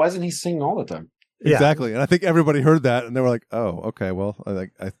 why isn't he singing all the time? Exactly, and I think everybody heard that, and they were like, "Oh, okay, well,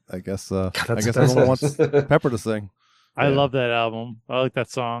 I guess everyone wants Pepper to sing." I love that album. I like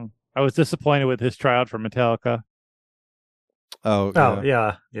that song. I was disappointed with his tryout for Metallica. Oh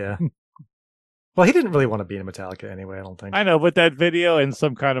yeah. Well, he didn't really want to be in Metallica anyway, I don't think. I know, but that video in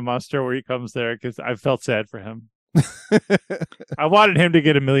Some Kind of Monster where he comes there, because I felt sad for him. I wanted him to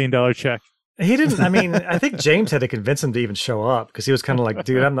get $1 million check. He didn't. I mean, I think James had to convince him to even show up because he was kind of like,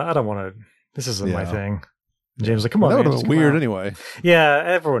 dude, I don't want to. This isn't my thing. And James was like, come on, that would have been weird anyway. Yeah,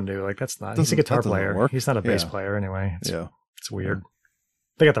 everyone knew. Like, that's not. He's a guitar player. He's not a bass player anyway. It's weird.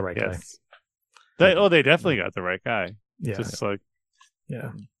 They got the right guy. They definitely got the right guy. Yeah. Just like,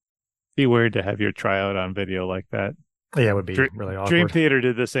 be weird to have your tryout on video like that. Yeah, it would be really awkward. Dream Theater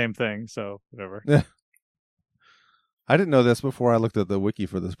did the same thing, so whatever. Yeah. I didn't know this before I looked at the wiki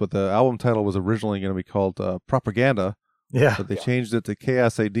for this, but the album title was originally going to be called Propaganda. Yeah. But they changed it to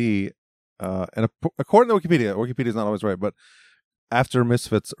KSAD. And according to Wikipedia is not always right, but after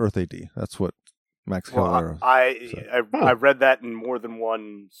Misfits Earth AD. That's what Max Cavalera said. I read that in more than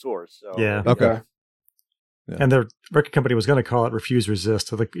one source. So. Yeah. Okay. Yeah. And the record company was going to call it Refuse Resist.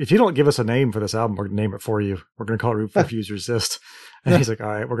 So like, if you don't give us a name for this album, we're going to name it for you. We're going to call it Refuse Resist. And he's like, all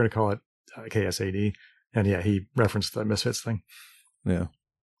right, we're going to call it KSAD. And yeah, he referenced the Misfits thing. Yeah.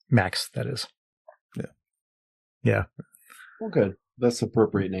 Max, that is. Yeah. Yeah. Well, good. That's an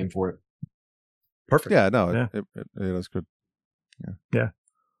appropriate name for it. Perfect. Yeah, no, it is good. Yeah.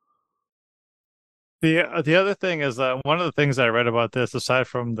 The other thing is that one of the things I read about this, aside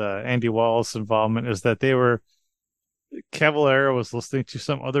from the Andy Wallace involvement, is that Cavalera was listening to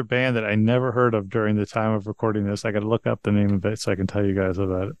some other band that I never heard of during the time of recording this. I got to look up the name of it so I can tell you guys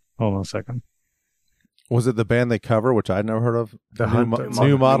about it. Hold on a second. Was it the band they cover, which I'd never heard of? The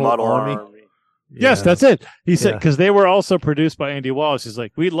New Model Army. Yes, that's it. He said, because they were also produced by Andy Wallace. He's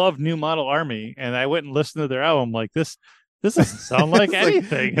like, we love New Model Army. And I went and listened to their album. Like, this doesn't sound like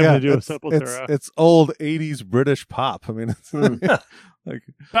anything having to do with Sepultura. It's old 80s British pop. I mean, it's like,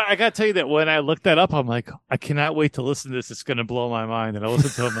 but I got to tell you that when I looked that up, I'm like, I cannot wait to listen to this. It's going to blow my mind. And I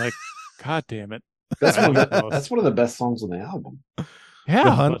listened to it, I'm like, God damn it. That's one of the best songs on the album.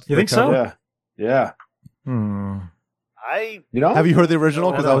 Yeah. You think so? Yeah. Have you heard the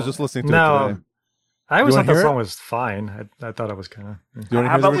original? Because I was just listening to it today. I always thought that song was fine. I thought it was kind of. Do you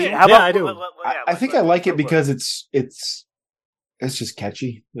want to hear it? I do. I think I like it because it's just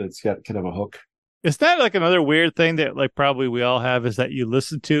catchy. It's got kind of a hook. Is that like another weird thing that like probably we all have is that you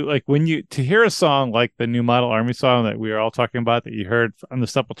listen to like to hear a song like the New Model Army song that we were all talking about that you heard on the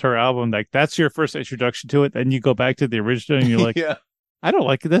Sepultura album, like that's your first introduction to it. Then you go back to the original and you're like, I don't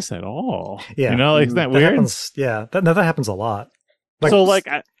like this at all. Yeah. You know, like, isn't that weird? Happens, that happens a lot. So like,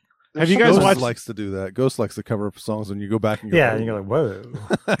 have you guys watched? Likes to do that. Ghost likes to cover songs when you go back and and you're like, whoa.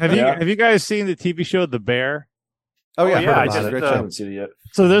 Have you guys seen the TV show The Bear? Oh yeah, I haven't seen it yet.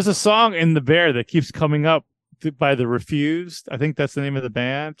 So there's a song in The Bear that keeps coming up by The Refused. I think that's the name of the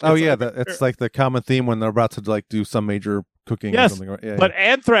band. It's like the common theme when they're about to like do some major cooking or something. Yeah, but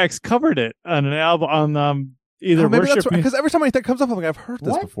Anthrax covered it on an album on either Worship. Because every time that comes up, I'm like, I've heard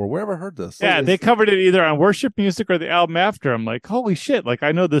this before. Where have I heard this? Yeah, they covered it either on Worship Music or the album after. I'm like, holy shit! Like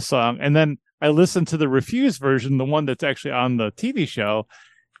I know this song, and then I listened to the Refused version, the one that's actually on the TV show.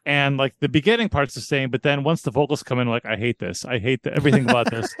 And like the beginning part's the same, but then once the vocals come in, like I hate this. I hate everything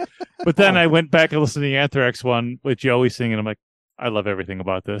about this. But then I went back and listened to the Anthrax one with Joey singing. I'm like, I love everything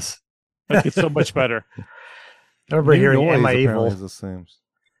about this. Like it's so much better. I remember hearing "Am I Evil?" Is the same.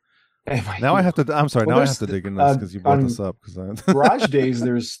 Now I have to. I'm sorry. Now I have to dig in this because you brought this up. Garage Days,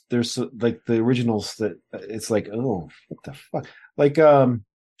 there's like the originals that it's like, oh, what the fuck? Like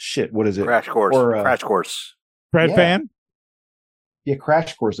shit. What is it? Crash Course. Or, Crash Course. Brad Fan. Yeah,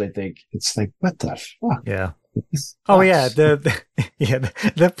 Crash Course. I think it's like, what the fuck? Yeah. Oh yeah, the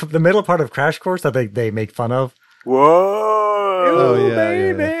middle part of Crash Course that they make fun of. Whoa! Oh yeah,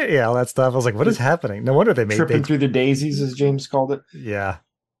 baby. Yeah, all that stuff. I was like, what is happening? No wonder they made tripping through the daisies, as James called it. Yeah,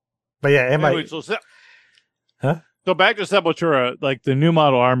 but yeah, So back to Sepultura, like the New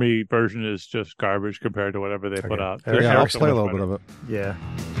Model Army version is just garbage compared to whatever they put out. Yeah, I'll play a little bit of it. Yeah.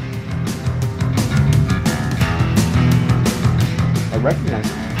 I recognize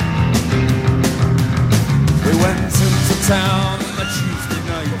it. We went into town on a Tuesday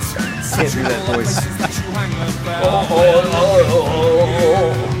night. Can't do that voice.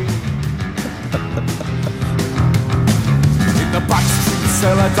 In the backstreet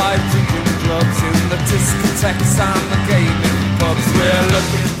cellar, dive drinking clubs, in the discotheques and the gaming pubs. We're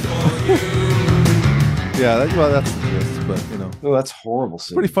looking for you. Yeah, that's the gist, but you know. Oh, that's horrible.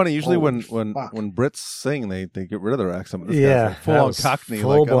 It's pretty funny. Usually, when Brits sing, they get rid of their accent. This guy's like full on Cockney.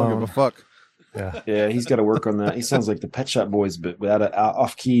 Like I don't give a fuck. Yeah, he's got to work on that. He sounds like the Pet Shop Boys, but without an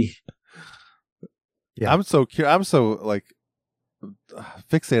off key. Yeah, I'm so like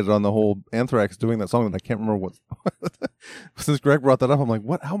fixated on the whole Anthrax doing that song that I can't remember what. Since Greg brought that up, I'm like,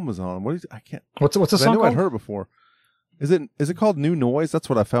 what album was on? I can't. What's the song? I knew called? I'd heard it before. Is it called New Noise? That's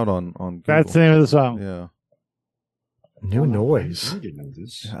what I found on Google. That's the name of the song. Yeah. New Noise. I didn't know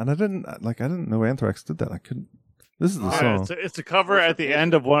this. Yeah, and I didn't know Anthrax did that. I couldn't. This is the song. It's a cover at the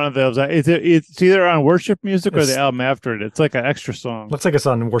end of one of those. It's either on Worship Music or the album after it. It's like an extra song. Looks like it's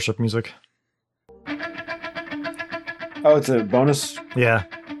on Worship Music. Oh, it's a bonus. Yeah,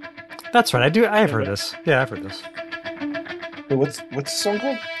 that's right. I have heard this. Yeah, I've heard this. Wait, what's the song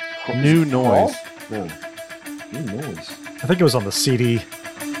called? New Noise. No. New Noise. I think it was on the CD.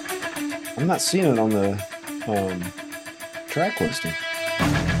 I'm not seeing it on the track listing.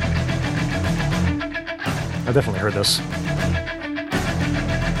 I definitely heard this.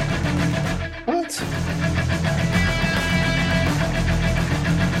 What?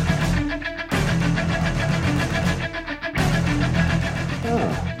 Oh,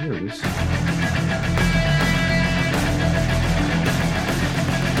 here it is.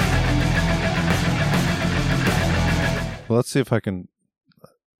 Well, let's see if I can.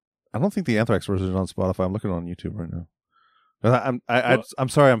 I don't think the Anthrax version is on Spotify. I'm looking on YouTube right now. I'm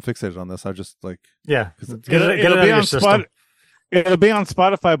sorry, I'm fixated on this. I just like it'll be on Spotify. It'll be on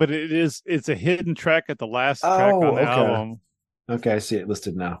Spotify, but it's a hidden track at the last track on the album. Okay, I see it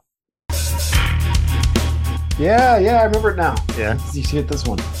listed now. Yeah, I remember it now. Yeah. You should get this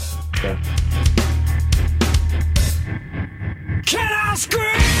one. Okay. Can I scream?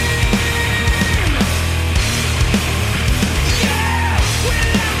 Yeah,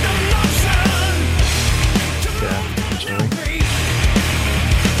 without the motion to Yeah, move the actually. beat.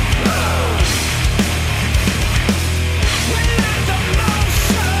 Without the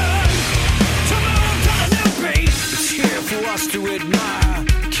motion to move the beat. It's here for us to admire.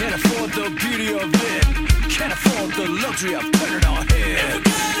 Can't afford the beauty of it. Can't afford the luxury of turning our head.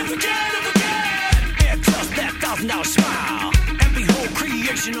 And just that $1,000 smile. And behold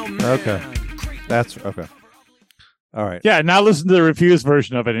creation of man. Okay. That's okay. All right. Yeah, now listen to the refused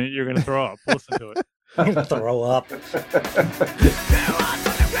version of it, and you're going to throw up. Listen to it. I'm gonna throw up.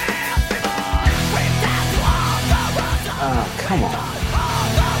 Oh, come on.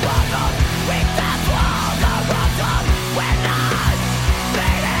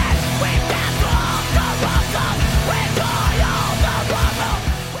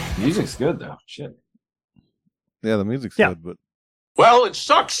 Music's good though. Shit. Yeah, the music's Yeah. good, but Well, it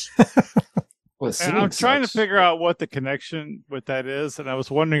sucks. Well, And singing I'm trying to sucks. figure out what the connection with that is, and I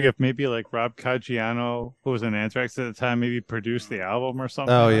was wondering if maybe like Rob Caggiano, who was in Anthrax at the time, maybe produced the album or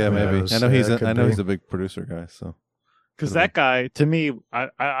something. oh yeah, Who maybe. knows? I know he's Yeah, a, could I know be. he's a big producer guy. So Because that guy, to me,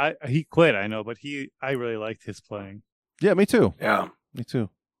 he quit. I know, but I really liked his playing. yeah, me too. Yeah. Me too.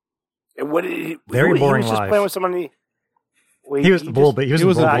 And what did he? Very he boring was just live. playing with somebody. Wait, He was the bull beat. He was, He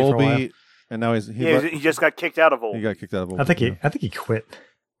was the a bull beat for a while. Volbeat, and now he He just got kicked out of Volbeat. he got kicked out of. I think Volbeat, I think he quit. yeah.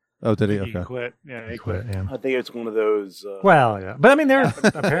 Oh, did he? He Okay. quit. Yeah, he He quit. quit. Yeah. I think it's one of those. Well, yeah, but I mean, they're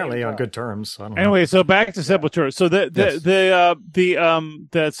apparently on good terms. So I don't know. Anyway, so back to Sepultura. So Yes.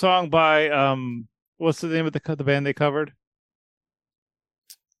 that song by what's the name of the band they covered?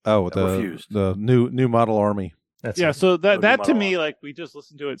 Oh, Refused. the new model army. That's Yeah, it. so that Model to me, like we just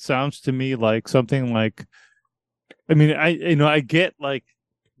listened to it, sounds to me like something like, I mean, I get like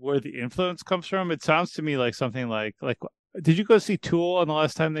where the influence comes from. It sounds to me like something like did you go see Tool on the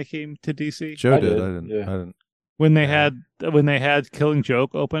last time they came to DC? Joe I did. did, I didn't. yeah. I didn't. When they had Killing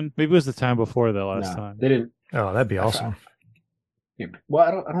Joke open, maybe it was the time before the last No, time. they didn't. Oh, that'd be awesome. Yeah. Well,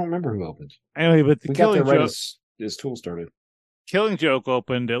 I don't remember who opened. Anyway, but the We got there Killing right Joke. as Tool started. Killing Joke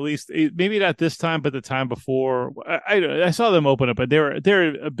opened at least maybe not this time, but the time before. I saw them open it, but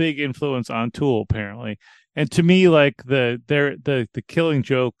they're a big influence on Tool apparently. And to me, like the Killing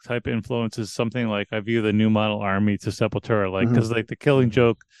Joke type influence is something like I view the New Model Army to Sepultura, like because like the Killing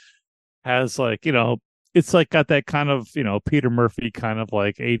Joke has like it's like got that kind of Peter Murphy kind of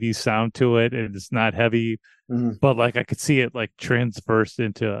like 80s sound to it, and it's not heavy. But like I could see it like transverse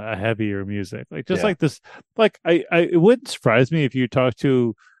into a heavier music, like just Yeah. like this. Like it wouldn't surprise me if you talk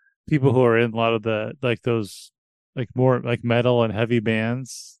to people who are in a lot of the like those like more like metal and heavy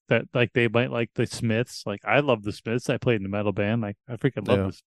bands that like they might like the Smiths. Like I love the Smiths. I played in the metal band. Like I freaking love Yeah.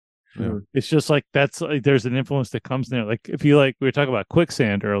 this. Yeah. It's just like that's like there's an influence that comes in there. Like if you like we were talking about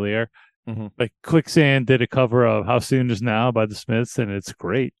Quicksand earlier. Mhm. Like Quicksand did a cover of How Soon Is Now by the Smiths, and it's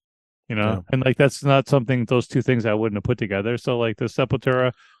great. Yeah. And like that's not something, those two things I wouldn't have put together. So like the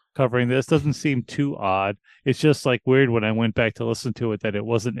Sepultura covering this doesn't seem too odd. It's just like weird when I went back to listen to it that it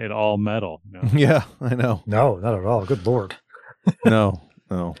wasn't at all metal. Yeah, I know. No, not at all. Good lord. No.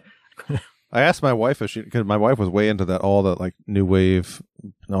 I asked my wife because my wife was way into that, all the like new wave,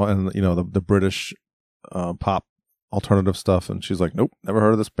 and the British pop alternative stuff, and she's like, "Nope, never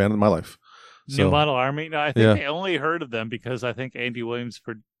heard of this band in my life." New Model Army. No, I think Yeah. I only heard of them because I think Andy Williams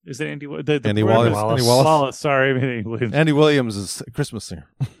is it Andy? The Andy brother- Wallace. Andy Wallace. Sorry, Andy Williams. Andy Williams is a Christmas singer.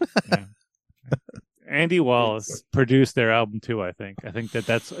 Andy Wallace produced their album too. I think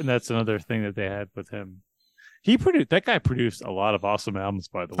that's another thing that they had with him. That guy produced a lot of awesome albums,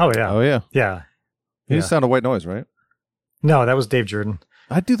 by the way. Oh yeah. Oh yeah, Yeah. he Yeah. sounded White Noise, right? No, that was Dave Jordan.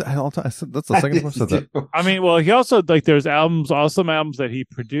 I do that all the time. That's the second time I said that. I mean, well, he also like there's awesome albums that he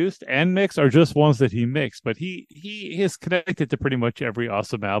produced and mixed, or just ones that he mixed. But he is connected to pretty much every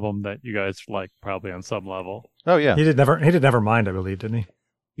awesome album that you guys like, probably on some level. Oh yeah, He did Nevermind, I believe, didn't he?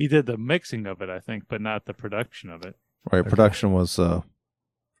 He did the mixing of it, I think, but not the production of it. right. Okay. Production was the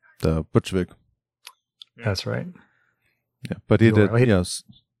Butchvig. That's right. Yeah, but he did. Right. Yeah.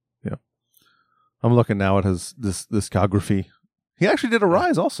 I'm looking now at his discography. He actually did a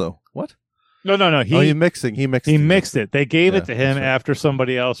Rise also. What? No. He mixed it. They gave it to him that's right. after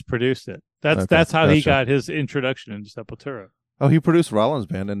somebody else produced it. That's how he Gotcha. got his introduction into Sepultura. Oh, he produced Rollins'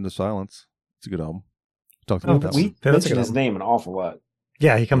 band Into Silence. It's a good album. Talked Oh, about that we- one. that's a mentioned good his album. name an awful lot.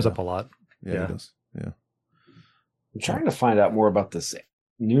 Yeah, he comes Yeah. up a lot. Yeah, yeah. he does. Yeah. I'm trying to find out more about this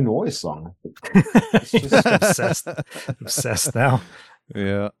new noise song. Obsessed now.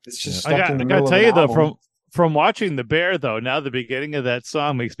 Yeah. It's just I stuck in the gotta middle tell of you an though, album. from watching The Bear, though, now the beginning of that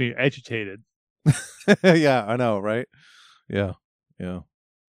song makes me agitated. Yeah, I know, right? Yeah.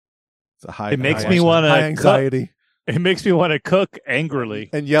 It's a high. It makes high me want high to anxiety It makes me want to cook angrily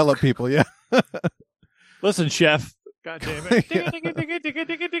and yell at people. Yeah. Listen, chef. God damn it.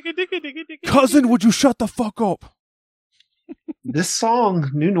 Cousin, would you shut the fuck up? This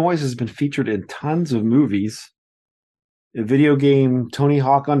song, New Noise, has been featured in tons of movies. A video game, Tony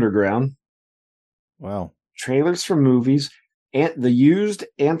Hawk Underground. Wow. Trailers from movies. And The Used,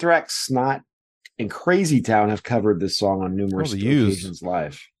 Anthrax, Snot, and Crazy Town have covered this song on numerous occasions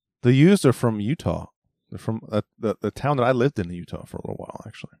live. The Used are from Utah. They're from the town that I lived in Utah for a little while,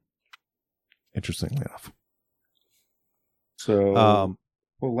 actually. Interestingly enough. So,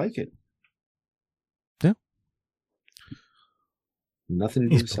 we'll like it. Yeah. Nothing to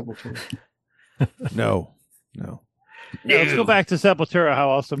do with Sepultura. No. Yeah, let's go back to Sepultura. How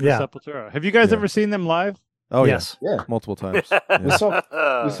awesome is Sepultura? Have you guys ever seen them live? Oh, yes. Yeah. Multiple times. We Yeah.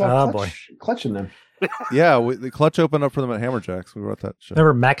 saw Clutch in them. Yeah, the Clutch opened up for them at Hammerjacks. We wrote that show.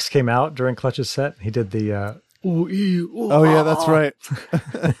 Remember Max came out during Clutch's set? He did the oh yeah, that's right.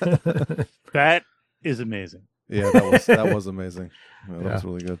 That is amazing. Yeah, that was amazing. Yeah, that was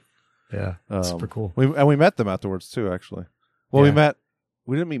really good. Yeah, super cool. We met them afterwards too, actually. Well,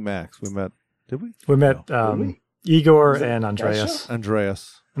 we didn't meet Max. Did we? We met Igor and Andreas.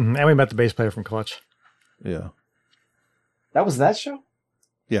 Mm-hmm. And we met the bass player from Clutch. Yeah. That was that show?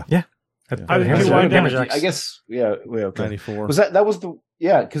 Yeah. How did you wind up? I guess, okay. 94. Was that was the,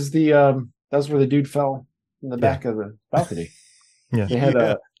 because that was where the dude fell in the back of the balcony. Yeah. They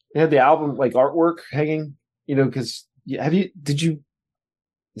had the album, like, artwork hanging, because is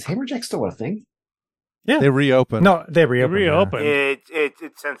Hammerjack still a thing? Yeah. They reopened. No, they reopened.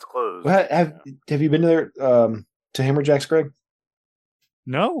 It's since closed. Well, have you been there to Hammerjack's, Greg?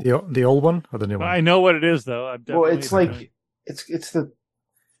 No. The old one or the new one? I know what it is, though. Well, it's like, it's the,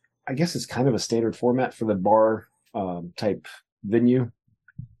 I guess it's kind of a standard format for the bar type venue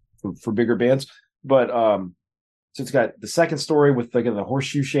for bigger bands. But so it's got the second story with like the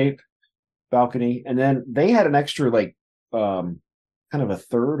horseshoe shape balcony, and then they had an extra like kind of a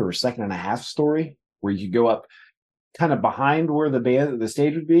third or second and a half story where you could go up kind of behind where the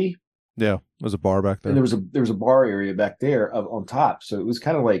stage would be. Yeah, there's a bar back there. And there was a bar area back there on top. So it was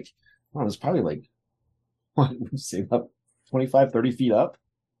kind of like, it was probably like, what would you say, up 25, 30 feet up.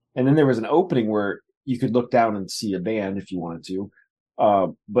 And then there was an opening where you could look down and see a band if you wanted to.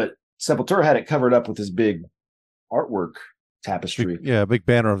 But Sepultura had it covered up with this big artwork tapestry. Big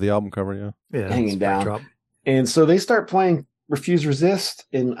banner of the album cover, hanging down. And so they start playing Refuse Resist.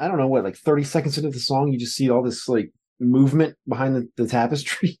 And I don't know like 30 seconds into the song, you just see all this like movement behind the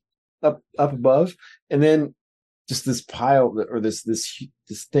tapestry up above. And then just this pile or this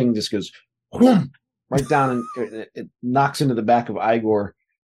thing just goes whoom, right down, and it knocks into the back of Igor.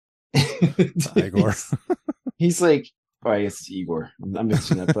 Igor. He's like, I guess it's Igor. I'm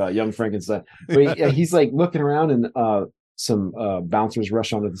mixing up Young Frankenstein. But he's like looking around, and some bouncers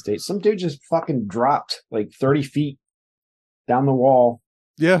rush onto the stage. Some dude just fucking dropped like 30 feet down the wall.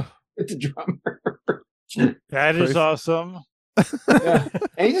 Yeah. With the drummer. That is awesome. Yeah.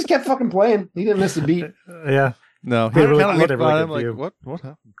 And he just kept fucking playing. He didn't miss a beat. Yeah. No, he really looked at him like, what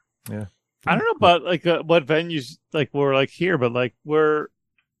happened? Yeah. I don't know about like what venues like were like here, but like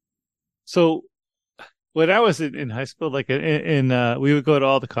so when I was in high school, like in we would go to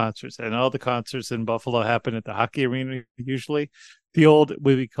all the concerts, and all the concerts in Buffalo happen at the hockey arena. Usually, the old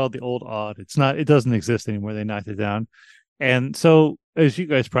what we called the old Odd. It doesn't exist anymore. They knocked it down, and so as you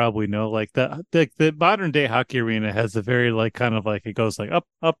guys probably know, like the modern day hockey arena has a very like kind of like it goes like up,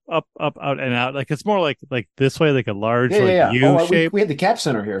 out and out. Like it's more like this way, like a large U shape. We had the Cap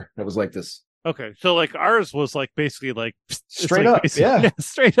Center here that was like this. Okay, so like ours was like basically like straight like up, yeah,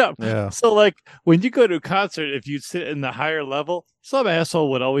 straight up. Yeah. So like when you go to a concert, if you sit in the higher level, some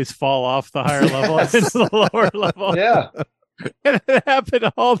asshole would always fall off the higher level into the lower level. Yeah, and it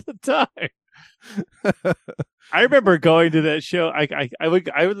happened all the time. I remember going to that show. I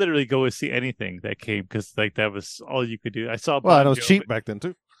would literally go and see anything that came because like that was all you could do. I saw. Well, it was cheap back then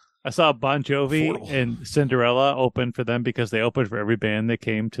too. I saw Bon Jovi and Cinderella open for them because they opened for every band that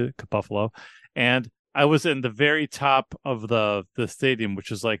came to Buffalo. And I was in the very top of the stadium,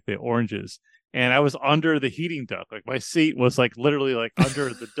 which is like the oranges. And I was under the heating duct. Like my seat was like literally like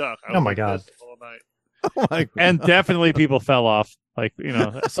under the duct. Oh my God. All night. Oh my God. And definitely people fell off. Like,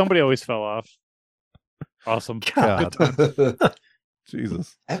 somebody always fell off. Awesome. God.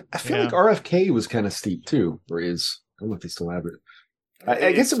 Jesus. I feel like RFK was kind of steep too, or is. I don't know if they still have it.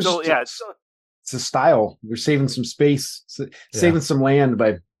 I guess it was it's a style. They're saving some space, saving some land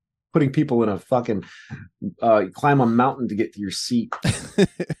by putting people in a fucking climb a mountain to get to your seat.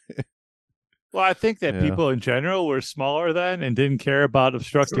 Well, I think that people in general were smaller then and didn't care about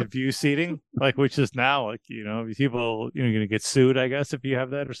obstructed view seating, like which is now, like, you know, people, you know, going to get sued, I guess, if you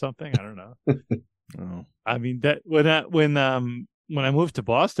have that or something. I don't know. I mean, that when I moved to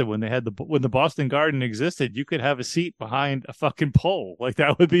Boston, when the Boston Garden existed, you could have a seat behind a fucking pole, like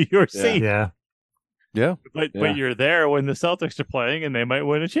that would be your seat. Yeah. But you're there when the Celtics are playing and they might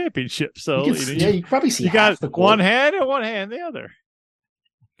win a championship. So you probably see you half got the court. one hand and one hand the other.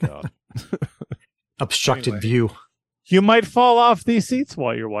 God. Obstructed view. You might fall off these seats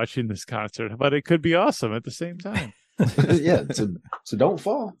while you're watching this concert, but it could be awesome at the same time. Yeah, so don't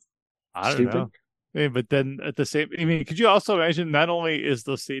fall. I don't know. But then at the same, I mean, could you also imagine not only is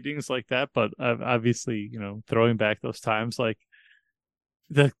those seatings like that, but obviously, you know, throwing back those times, like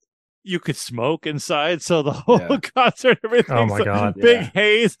you could smoke inside, so the whole concert, everything's big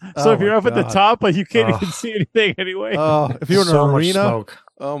haze. So if you're up at the top, like you can't even see anything anyway. Oh, if you're in so an much arena, smoke.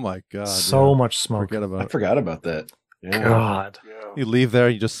 Oh my God, so much smoke. I forgot about that. Yeah. God, you leave there,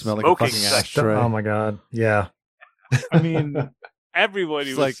 you just smell like a fucking ashtray. Oh my God, yeah. I mean,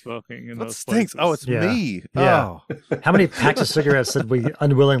 everybody was smoking in those stinks. places. Oh, it's me. Yeah. Oh. How many packs of cigarettes did we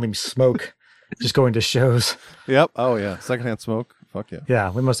unwillingly smoke just going to shows? Yep. Oh yeah, secondhand smoke. Fuck yeah.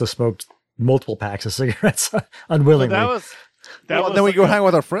 Yeah, we must have smoked multiple packs of cigarettes unwillingly. Well, then we go hang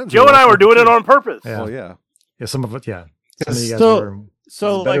with our friends. Joe and I were doing it on purpose. Yeah. Oh yeah. Yeah, some of it. Yeah. Some of you guys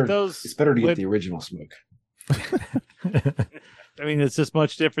So it's better, like those, it's better to get the original smoke. I mean, it's just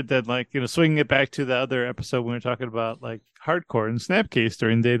much different than, like, you know, swinging it back to the other episode when we were talking about like hardcore and Snapcase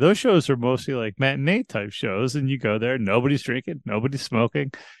during the day. Those shows are mostly like matinee type shows, and you go there, nobody's drinking, nobody's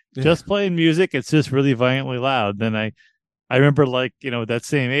smoking, just playing music. It's just really violently loud. Then I remember, like, you know, that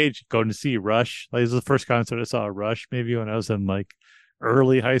same age going to see Rush. Like, this was the first concert I saw Rush, maybe when I was in like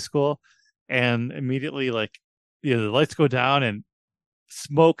early high school, and immediately, like, you know, the lights go down and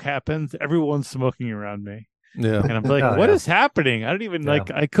smoke happens. Everyone's smoking around me. Yeah. And I'm like, what is happening? I don't even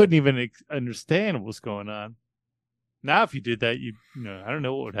I couldn't even understand what was going on. Now, if you did that, you know, I don't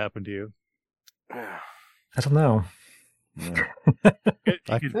know what would happen to you. I don't know. Yeah.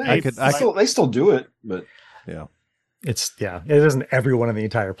 They still do it, but yeah. It isn't everyone in the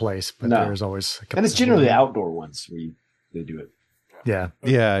entire place, but there's always and it's generally outdoor ones where they do it. Yeah.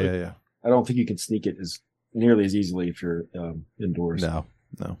 Yeah. I don't think you can sneak it nearly as easily if you're indoors. No.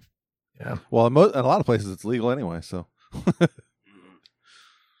 Yeah. Well, in a lot of places it's legal anyway. So.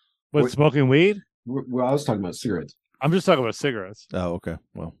 What, smoking weed? Well, I was talking about cigarettes. I'm just talking about cigarettes. Oh, okay.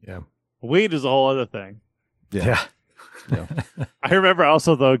 Well, yeah. Weed is a whole other thing. Yeah. I remember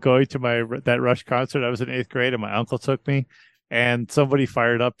also, though, going to that Rush concert. I was in 8th grade, and my uncle took me, and somebody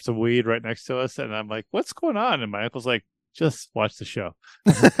fired up some weed right next to us, and I'm like, "What's going on?" And my uncle's like, "Just watch the show."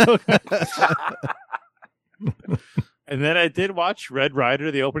 And then I did watch Red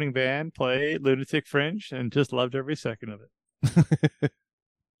Rider, the opening band, play Lunatic Fringe, and just loved every second of it.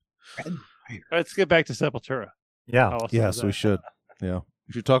 Let's get back to Sepultura. Yeah. Yes, we should. Yeah.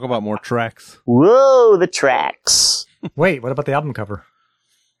 We should talk about more tracks. Whoa, the tracks. Wait, what about the album cover?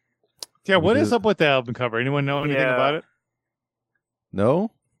 Yeah, what is up with the album cover? Anyone know anything about it?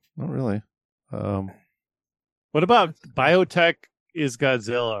 No, not really. What about Biotech is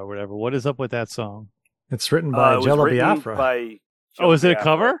Godzilla or whatever? What is up with that song? It's written by Jello Biafra. Is it a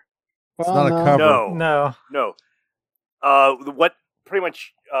cover? It's not a cover. No. What pretty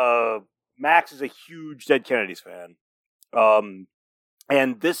much Max is a huge Dead Kennedys fan.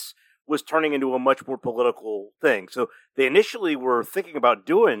 And this was turning into a much more political thing. So they initially were thinking about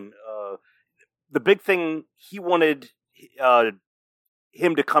doing the big thing. He wanted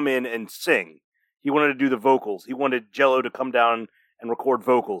him to come in and sing. He wanted to do the vocals. He wanted Jello to come down and record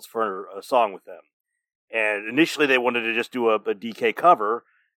vocals for a song with them. And initially they wanted to just do a DK cover,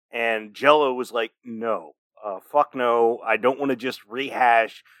 and Jello was like, no, fuck no, I don't want to just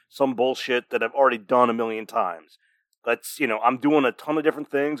rehash some bullshit that I've already done a million times. I'm doing a ton of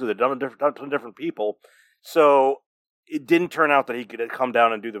different things with a ton of different people. So it didn't turn out that he could come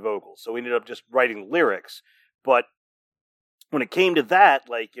down and do the vocals. So we ended up just writing lyrics. But when it came to that,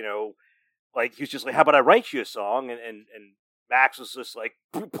 he was just like, how about I write you a song? And Max was just like,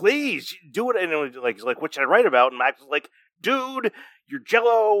 please do it. And he's like, what should I write about? And Max was like, dude, you're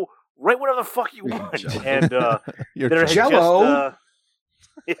Jello. Write whatever the fuck you want. And you're Jello.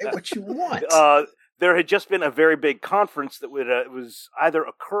 What you want? There had just been a very big conference that was either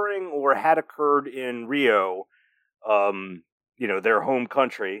occurring or had occurred in Rio, their home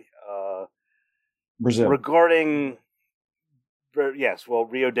country, Brazil. Regarding,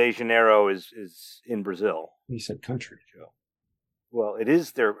 Rio de Janeiro is in Brazil. You said country, Joe. Well, it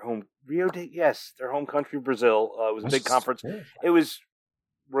is their home their home country, Brazil. It was a big conference. It was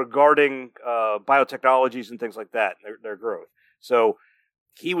regarding biotechnologies and things like that, and their growth. So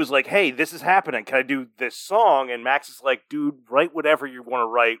he was like, "Hey, this is happening. Can I do this song?" And Max is like, "Dude, write whatever you want to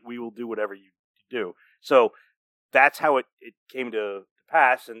write. We will do whatever you do." So that's how it came to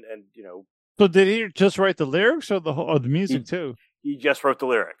pass. And So did he just write the lyrics or the music too? He just wrote the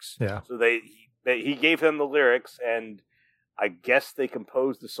lyrics. Yeah. So he gave him the lyrics, and I guess they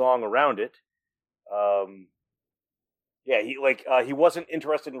composed the song around it. He wasn't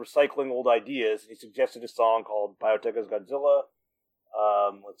interested in recycling old ideas. He suggested a song called Biotech's Godzilla.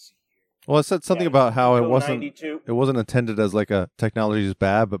 Let's see. Well, it said something about how it wasn't 92. it wasn't intended as like a technology is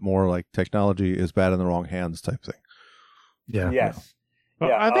bad, but more like technology is bad in the wrong hands type thing. Yeah. Yes.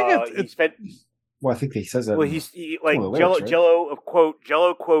 Well, Yeah. I think he spent. Well, I think he says that. Well,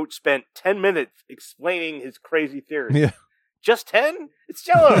 Jello quote spent 10 minutes explaining his crazy theory. Yeah. Just 10? It's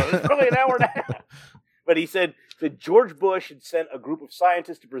Jello. It's probably an hour and a half. But he said that George Bush had sent a group of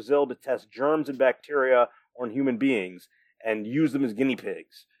scientists to Brazil to test germs and bacteria on human beings and use them as guinea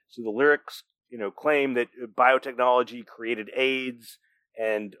pigs. So the lyrics, claim that biotechnology created AIDS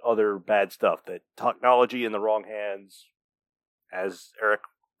and other bad stuff. That technology in the wrong hands, as Eric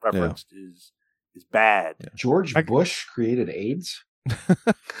referenced, is bad. Yeah. George Bush created AIDS?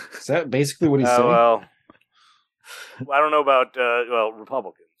 Is that basically what he's saying? Well, I don't know about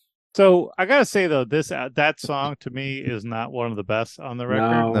Republicans. so. I gotta say though, that song to me is not one of the best on the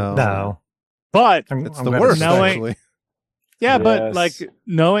record. No. But It's I'm the glad worst, knowing- actually. yeah, but Yes. like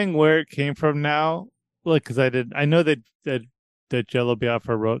knowing where it came from now, like because I know that Jello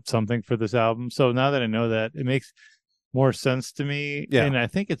Biafra wrote something for this album. So now that I know that, it makes more sense to me. Yeah. And I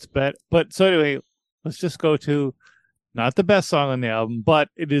think it's better. But so anyway, let's just go to not the best song on the album, but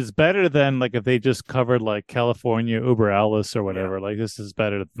it is better than like if they just covered like California, Uber Alice or whatever. Like this is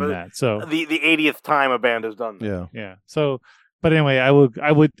better than For that. So the 80th time a band has done that. Yeah. yeah. So, but anyway, I would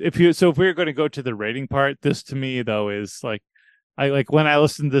if we're going to go to the rating part, this to me though is like, I like when I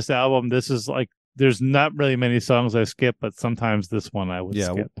listen to this album, this is like, there's not really many songs I skip, but sometimes this one I would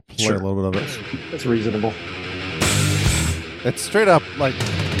Yeah, we'll skip. play a little bit of it. That's reasonable. It's straight up like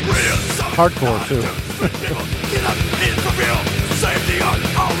hardcore too.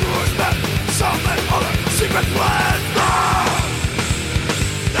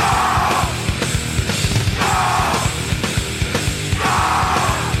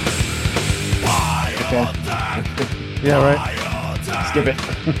 Yeah, right. Skip it.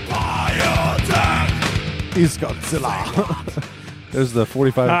 He's Godzilla. There's the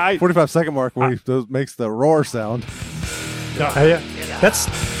 45 second mark where he makes the roar sound. Yeah.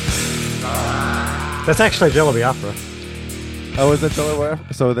 That's actually Jello Biafra. Oh, is that Jello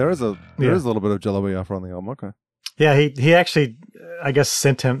Biafra? So there is a little bit of Jello Biafra on the album. Okay. Yeah, he actually, I guess,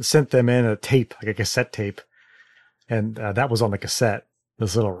 sent them in a tape, like a cassette tape, and that was on the cassette.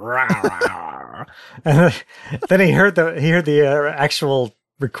 This little rah, and then he heard the actual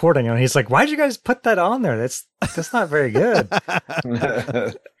recording, and he's like, "Why'd you guys put that on there? That's not very good."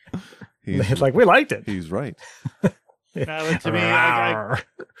 He's like, we liked it. He's right. To me,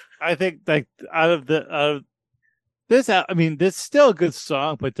 I think like out of this, I mean, this is still a good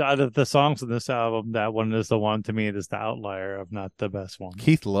song, but out of the songs in this album, that one is the one to me. It is the outlier of not the best one.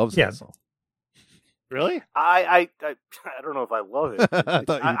 Keith loves that song. Really? I don't know if I love it. I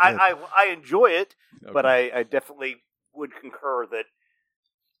thought you I enjoy it, Okay. but I definitely would concur that.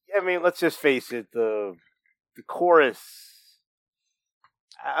 I mean, let's just face it. The chorus.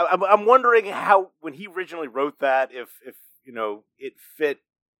 I'm wondering how when he originally wrote that, if it fit,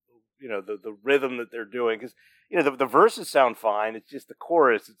 the rhythm that they're doing, because the verses sound fine. It's just the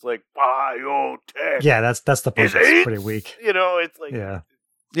chorus. It's like biotech. Yeah, that's the part that's pretty weak. It's like yeah,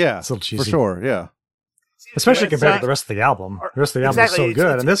 it's a little cheesy for sure. Yeah, especially compared to the rest of the album. The rest of the album is so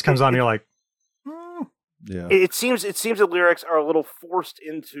good, and this comes on, you're like, yeah. It seems the lyrics are a little forced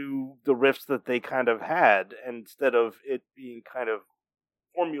into the riffs that they kind of had, instead of it being kind of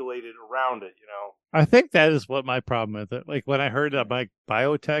formulated around it. I think that is what my problem with it. Like when I heard that, like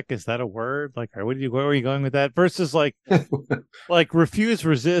biotech, is that a word? Like, where are you going with that? Versus like, like refuse,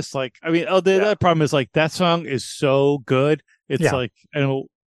 resist. Like, I mean, that problem is like that song is so good. It's like,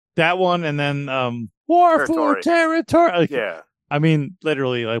 that one, and then war for territory. Like, yeah. I mean,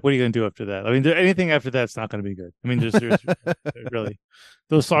 literally, like, what are you going to do after that? I mean, anything after that's not going to be good. I mean, there's really,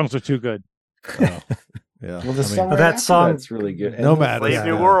 those songs are too good. Yeah. Well, song that song that's really good. Nomad. Slave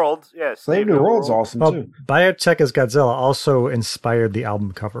New World. Yeah. Slave New World's awesome too. Biotech is Godzilla also inspired the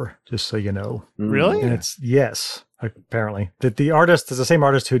album cover, just so you know. Really? And it's apparently the artist is the same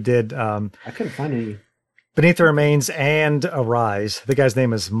artist who did I couldn't find any. Beneath the Remains and Arise. The guy's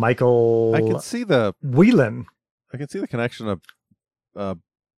name is Michael I can see the Whelan. I can see the connection of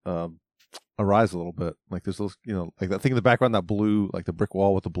Arise a little bit. Like there's those, like that thing in the background, that blue, like the brick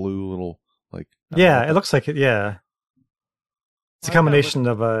wall with the blue little, like. Yeah, it looks like it. Yeah. It's a combination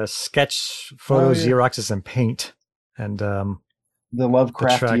of a sketch, photos, Xeroxes, and paint. And the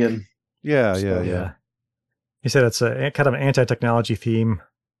Lovecraftian. Yeah. He said it's a kind of an anti-technology theme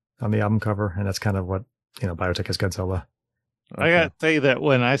on the album cover, and that's kind of what, Biotech is Godzilla. I got to tell you that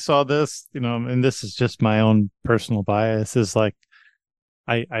when I saw this, and this is just my own personal bias, is like,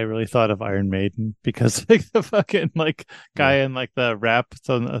 I really thought of Iron Maiden because like the fucking like guy in like the rap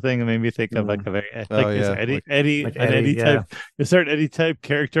thing made me think of like a very Eddie type. Is there an Eddie type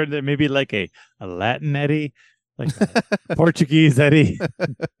character that maybe like a Latin Eddie, like a Portuguese Eddie,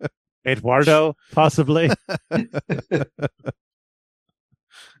 Eduardo possibly.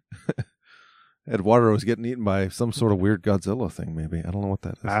 Eduardo was getting eaten by some sort of weird Godzilla thing. Maybe I don't know what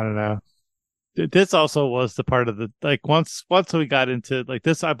that is. I don't know. This also was the part of the like once we got into like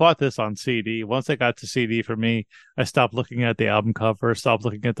this. I bought this on CD. Once I got to CD for me, I stopped looking at the album cover, stopped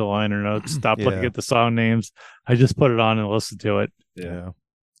looking at the liner notes, stopped looking at the song names. I just put it on and listened to it. Yeah.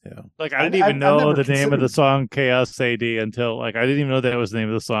 Like I didn't even know the name of the song Chaos AD until like I didn't even know that was the name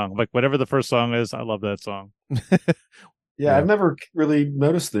of the song. Like whatever the first song is, I love that song. Yeah, I've never really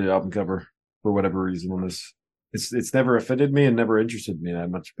noticed the album cover for whatever reason on this. It's never offended me and never interested me that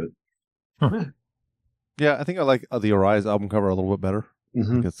much, but. Yeah, I think I like the Arise album cover a little bit better.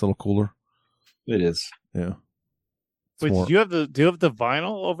 Mm-hmm. It's a little cooler. It is. Yeah. Wait, do you have the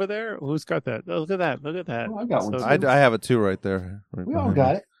vinyl over there? Who's got that? Oh, look at that! Oh, I got one. I have it too, right there. Right, we all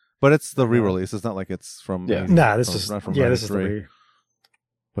got it, but it's the re-release. It's not like it's from. This is from. Yeah, this is the.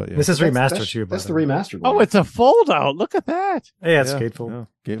 But yeah. This is remastered too. That's the remastered one. Oh, it's a fold out. Look at that. Yeah, it's Gatefold.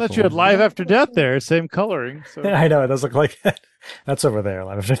 Yeah, I thought you had Live After Death there, same coloring. So. Yeah, I know it does look like that. That's over there.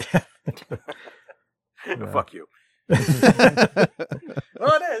 Live After Death. Fuck you. Well,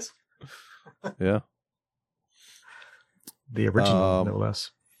 it is. Yeah. The original, no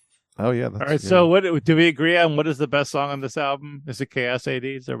less. Oh yeah. All right. So, what do we agree on? What is the best song on this album? Is it Chaos AD?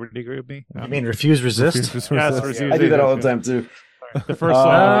 Does everybody agree with me? I mean, Refuse, Resist. Refuse, I do that all the time too. The first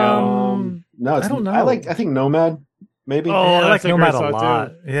song. No, I don't know. I think Nomad. Maybe. Oh, I like Nomad a lot.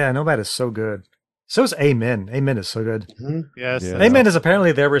 Too. Yeah, Nomad is so good. So is Amen. Amen is so good. Mm-hmm. Yes. Yeah. Amen is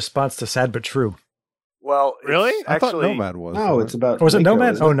apparently their response to Sad But True. Well, really? I thought actually, Nomad was. No, it's about. Or was it Nico,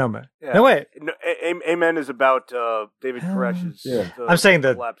 Nomad? Oh, Nomad. Yeah. No, wait. Amen is about David Koresh's. I'm saying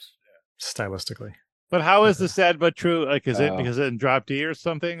that collapse. stylistically. But how is the Sad But True? Like, is it because it in drop D or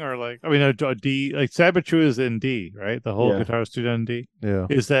something, or like? I mean, no, D. Like Sad But True is in D, right? The whole guitar studio in D. Yeah.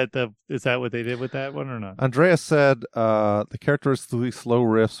 Is that what they did with that one or not? Andreas said the characteristically slow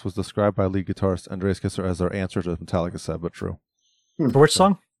riffs was described by lead guitarist Andreas Kisser as their answer to Metallica's Sad But True. For which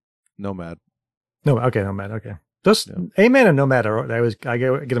song? Nomad. No, okay, Nomad. Okay, those Amen and Nomad are. I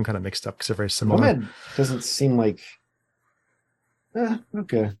get them kind of mixed up because they're very similar. Nomad doesn't seem like.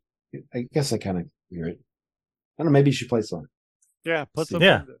 Okay, I guess I kind of hear it. I don't know. Maybe you should play a song. Yeah, put some.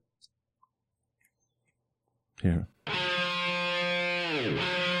 Yeah. Here. I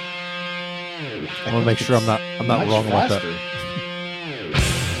want to make sure I'm not wrong about that.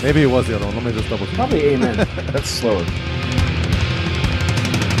 Maybe it was the other one. Let me just double check. Probably Amen. That's slower.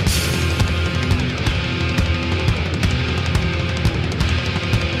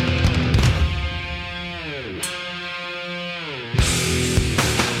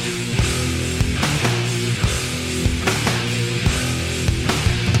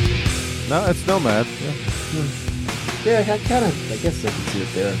 No, it's Nomad. Yeah, I guess I can see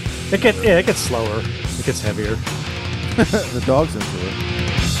it there. It gets slower. It gets heavier. The dog's into it.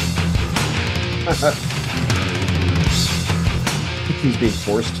 He's being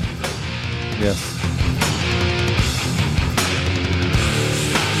forced. Yes.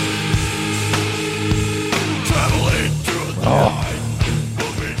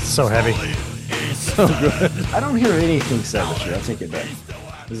 So heavy. So good. I don't hear anything savage here. I'll take it back.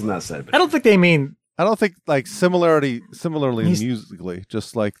 This is not savage. I don't think they mean. I don't think like similarly musically,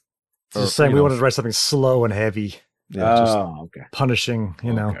 just like Just saying, we wanted to write something slow and heavy. Yeah, okay. Punishing,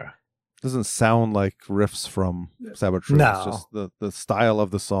 you know. Okay. Doesn't sound like riffs from Sabaccultura. No. It's just the style of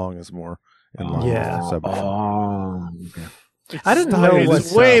the song is more in line with Sabaccultura. Oh, okay. I didn't know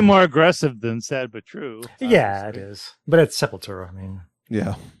It's way more aggressive than Sad But True. Yeah, it is. But it's Sepultura. I mean,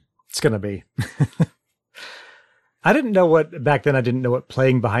 Yeah. it's going to be. I didn't know back then I didn't know what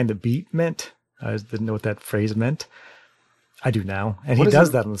playing behind the beat meant. I didn't know what that phrase meant. I do now. And he does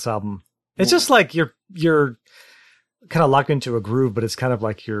that on this album. It's just like you're kind of locked into a groove, but it's kind of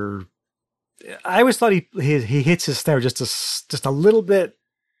like you're I always thought he hits his snare just a little bit,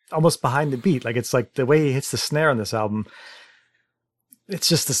 almost behind the beat. Like it's like the way he hits the snare on this album. It's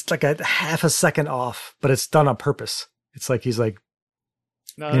just this, like a half a second off, but it's done on purpose. It's like he's like,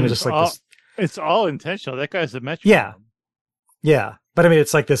 No, just like this. It's all intentional. That guy's a metronome. Yeah, yeah. But I mean,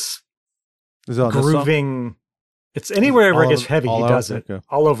 it's like this Is it on this song? grooving. It's anywhere where it gets heavy, he all does out? it Okay.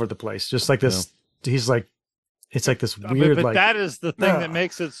 all over the place. Just like this. He's like, it's like this But- weird. but like that is the thing that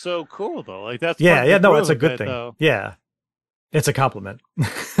makes it so cool, though. Like that's yeah, part of yeah. the No, groove it's a of good it, thing. though. Yeah, it's a compliment. I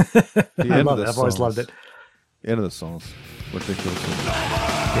end love of it. this I've always song loved is- it. The end of the song's ridiculous.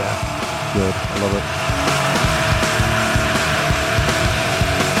 Yeah. Good. I love it.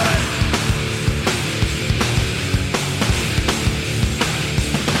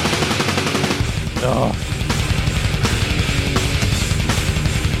 Oh,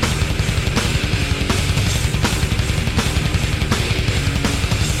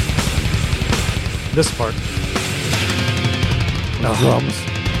 This part. No drums.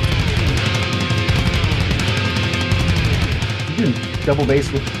 You doing double bass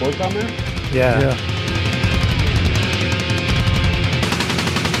with the both on there? Yeah. Yeah.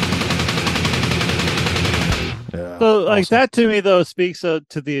 Yeah. so like Awesome. that to me though speaks to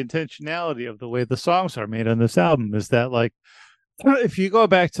the intentionality of the way the songs are made on this album. Is that like if you go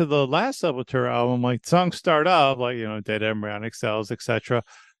back to the last Sepultura album, like songs start off like Dead Embryonic Cells, etc.,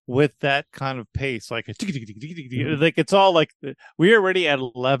 with that kind of pace, like like it's all like we're already at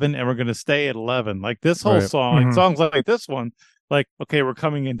 11 and we're going to stay at 11. Like this whole Right. song, like Mhm. songs like this one, like okay, we're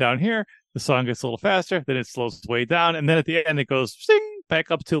coming in down here. The song gets a little faster, then it slows way down, and then at the end it goes sing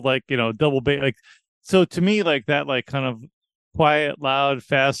back up to like double bass. Like so to me, like that, like kind of quiet, loud,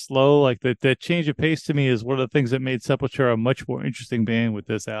 fast, slow, like that change of pace to me is one of the things that made Sepultura a much more interesting band with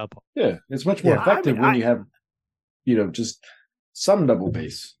this album. Yeah, it's much more Yeah. effective I mean, when you have, just some double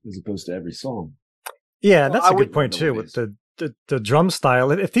bass as opposed to every song. Yeah, Well, that's I a good wouldn't point know too. what With the drum style,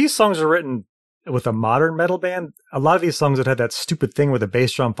 if these songs are written with a modern metal band, a lot of these songs would have that stupid thing where the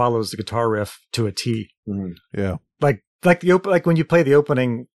bass drum follows the guitar riff to a T. Mhm. Yeah. Like when you play the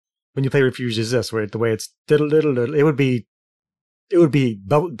opening, when you play Refuge Exists, where the way it's diddle diddle diddle, it would be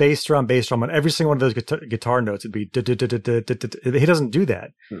bass drum on every single one of those guitar notes. It'd be he doesn't do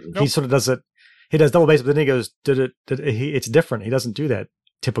that. Mhm. He sort of does it. He does double bass, but then he goes it's different. He doesn't do that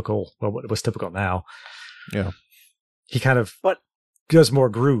typical. Well, what was typical now? Yeah. He kind of But- does more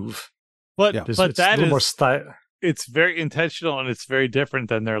groove. But Yeah. It's but a that little is more style. it's very intentional and it's very different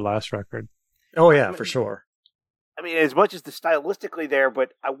than their last record. Oh yeah, for sure. I mean, as much as the stylistically there,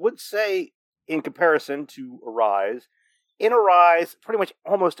 but I would say in comparison to Arise, in Arise, pretty much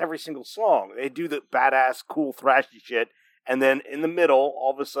almost every single song, they do the badass, cool, thrashy shit, and then in the middle,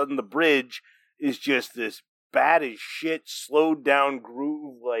 all of a sudden, the bridge is just this bad as shit, slowed down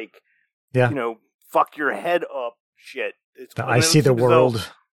groove, like, Yeah. fuck your head up shit. It's I see the as though-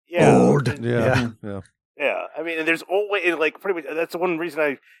 world. Yeah. Lord. Yeah. Yeah. Yeah. Yeah, I mean, and there's always like pretty much that's the one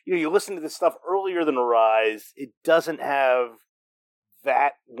reason you listen to this stuff earlier than Arise, it doesn't have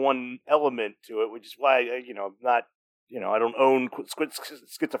that one element to it, which is why I'm not I don't own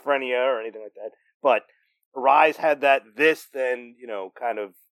schizophrenia or anything like that. But Arise had that. This then kind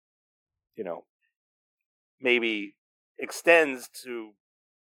of maybe extends to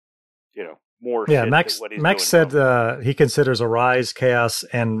more. Yeah, shit Max. that what he's Max doing said now. he considers Arise, Chaos,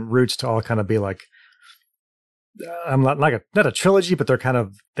 and Roots to all kind of be like, I'm not a trilogy, but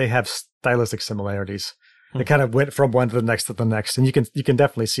they have stylistic similarities. They kind of went from one to the next, and you can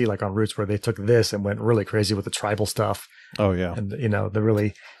definitely see like on Roots where they took this and went really crazy with the tribal stuff Oh yeah. and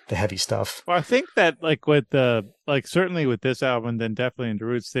the heavy stuff. Well, I think that like with certainly with this album, then definitely in the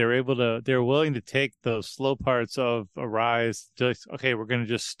Roots, they were willing to take those slow parts of Arise. Just okay, we're going to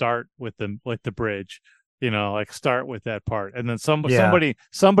just start with the bridge, like start with that part, and then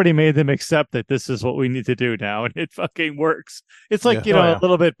somebody made them accept that this is what we need to do now, and it fucking works. It's like Yeah. a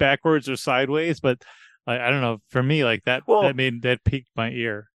little bit backwards or sideways, but I don't know. For me, like that that piqued my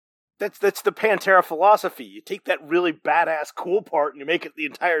ear. That's the Pantera philosophy. You take that really badass, cool part and you make it the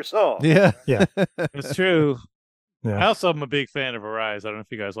entire song. Yeah. Yeah. It's true. Yeah. I also am a big fan of Arise. I don't know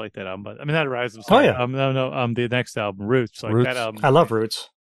if you guys like that album, but I mean not Arise. I'm sorry. yeah. The next album, Roots. Like Roots. that album. I love Roots.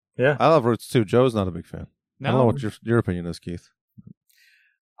 Yeah. I love Roots too. Joe's not a big fan. I don't know No, what your opinion is, Keith.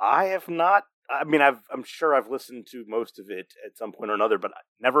 I have not. I mean, I'm sure I've listened to most of it at some point or another, but I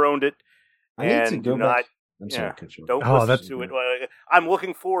never owned it. I need to And go do back. not. I'm sorry, Yeah, cut you off. don't Oh, listen that's- to it. I'm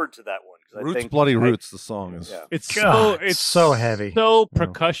looking forward to that one because I Roots, think Bloody Roots. The song is. Yeah. it's God, it's so heavy. so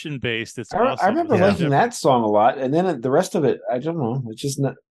percussion based. It's awesome. I remember It's liking different. that song a lot, and then the rest of it, I don't know. It's just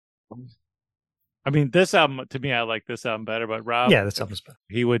not. I mean, this album to me, I like this album better. But Rob, Yeah, this album's better.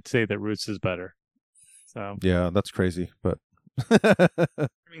 he would say that Roots is better. So Yeah, that's crazy. But I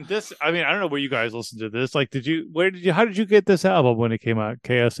mean, this. I mean, I don't know where you guys listen to this. Like, how did you get this album when it came out?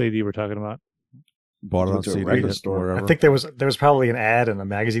 KSAD, we're talking about. bought it on Went to a CD record at store. wherever. I think there was probably an ad in a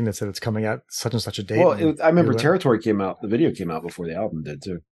magazine that said it's coming out such and such a date. Well, and I remember we went- Territory came out. The video came out before the album did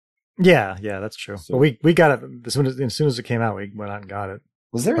too. Yeah, that's true. So- But we got it as soon as it came out. We went out and got it.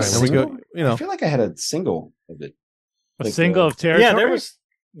 Was there a Right, and we single? go, you know, I feel like I had a single of it. A Like, single of Territory. Yeah, there was.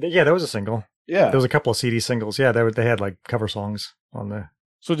 Yeah, there was a single. Yeah. There was a couple of CD singles. Yeah, they had like cover songs on there.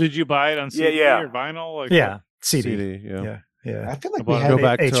 So did you buy it on CD yeah. or vinyl? Like, Yeah, CD. CD. Yeah. Yeah. I feel like Go we had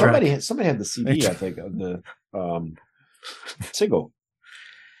back to somebody had the CD. I think of the single.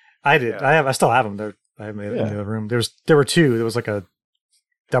 I did. Yeah. I still have them. I have them in Yeah. the room. There were two. There was like a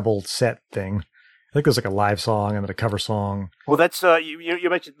double set thing. I think there was like a live song and then a cover song. Well, that's you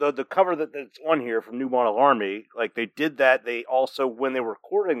mentioned the cover that's on here from New Model Army. Like they did that. They also, when they were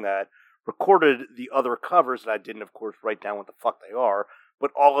recording that, recorded the other covers, and I didn't, of course, write down what the fuck they are.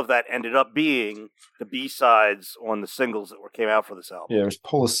 But all of that ended up being the B-sides on the singles that came out for this album. Yeah, there's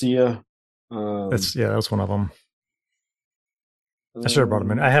Policia. That was one of them. I should have brought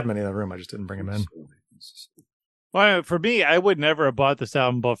them in. I have many in the room. I just didn't bring them in. Well, for me, I would never have bought this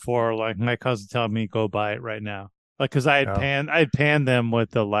album before. Like my cousin telling me, "Go buy it right now." Like, because I had panned them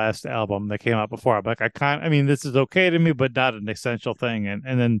with the last album that came out before. I'm like, I mean, this is okay to me, but not an essential thing. And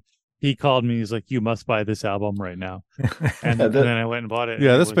then he called me. He's like, "You must buy this album right now." And, and then I went and bought it.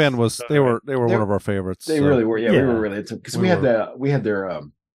 Yeah, and this band was so they were great. one of our favorites. They so. really were. Yeah, Yeah. we were really into because we had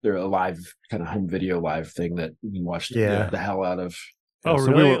their live kind of home video live thing that we watched Yeah. the hell out of. Oh,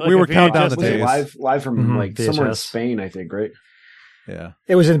 So really? we were a counting down VHS the Was it days. live from Mhm, like somewhere in VHS. Spain, I think, right? Yeah.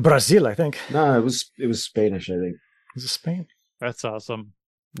 It was in Brazil, I think. No, it was Spanish, I think. Was it Spain? That's awesome.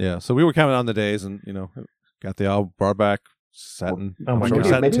 Yeah. So we were counting down the days and, got the album, brought it back, sat in, Oh my I'm sure we God.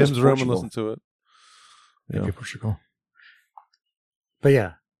 sat in Maybe it was Tim's room and Portugal. listened to it. Maybe Yeah. Portugal. But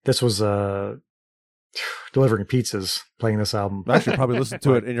yeah, this was delivering pizzas, playing this album. I actually probably listened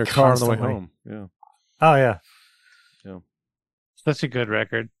to it in your car on the way Constantly. home. Yeah. Oh yeah. Such a good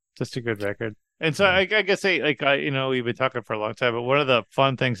record. Just a good record. And so I guess we've been talking for a long time, but one of the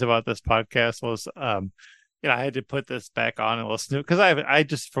fun things about this podcast was, I had to put this back on and listen to it because I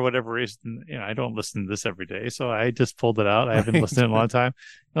just, for whatever reason, I don't listen to this every day. So I just pulled it out. I haven't listened to it in a long time.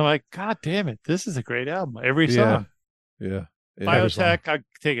 And I'm like, God damn it. This is a great album. Every song. Yeah. Biotech, I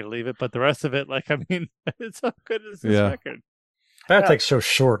take it or leave it. But the rest of it, it's so good as this Yeah. record. Biotech's so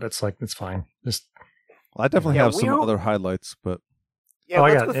short. It's like it's fine. Just Well, I definitely Yeah, have some we- other highlights, but Yeah, Oh,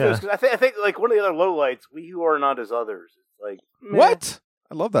 I let's got- go through this because I think like one of the other lowlights, "We Who Are Not as Others." It's like meh. what?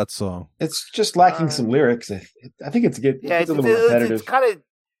 I love that song. It's just lacking some lyrics. I think it's good. Yeah, it's a little repetitive. it's kind of.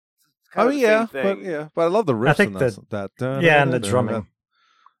 Oh yeah, but I love the riffs. think in that. yeah, and the drumming.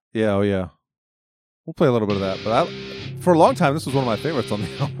 Yeah, oh yeah. We'll play a little bit of that, but for a long time, this was one of my favorites on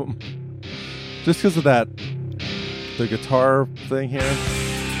the album, just because of the guitar thing here.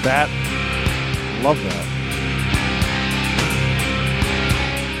 Love that.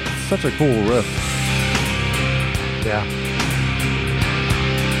 It's such a cool riff. Yeah.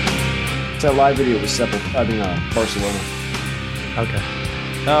 It's that live video was Barcelona. Okay.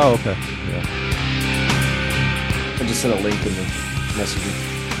 Oh, okay. Yeah. I just sent a link in the messenger.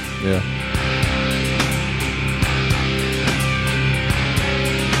 Yeah.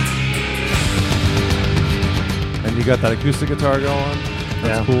 And you got that acoustic guitar going.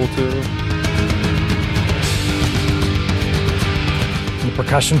 That's cool too. And the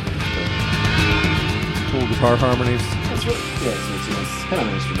percussion. Cool guitar harmonies. That's really, it's kind of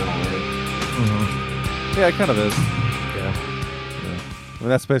an instrumental, really. Mm-hmm. Yeah, it kind of is. Yeah. I mean,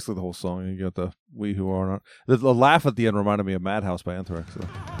 that's basically the whole song. You got the "We Who Are Not." The laugh at the end reminded me of "Madhouse" by Anthrax. So.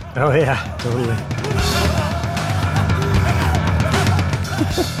 Oh yeah, totally.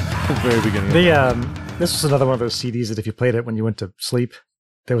 The very beginning. This was another one of those CDs that if you played it when you went to sleep,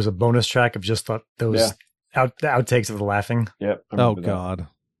 there was a bonus track of just those the outtakes of the laughing. Yep. Oh God.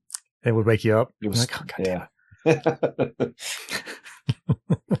 It would wake you up. It was Like, oh, God damn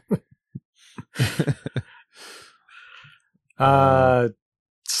it.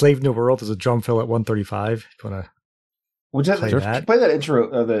 Slave New World is a drum fill at 135. If you want to play that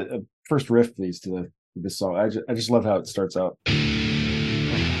intro, the first riff, please, to this song. I just love how it starts out.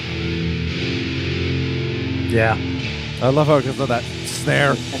 Yeah. I love how it goes on that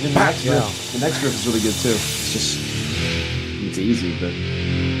snare. And then the next riff is really good too. It's easy, but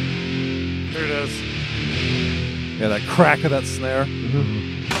There it is. Yeah, that crack of that snare.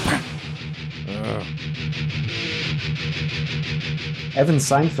 Evan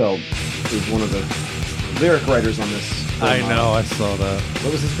Seinfeld is one of the lyric writers on this. I know, I saw that.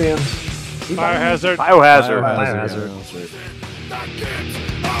 What was his band? Biohazard. Biohazard.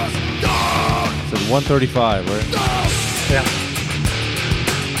 So 135, right? Yeah.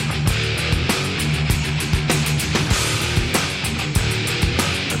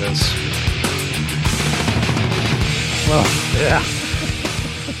 It is. Well, Yeah.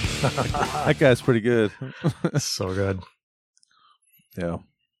 that guy's pretty good. So good. Yeah.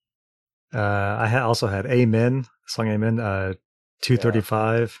 I also had Amen, song Amen,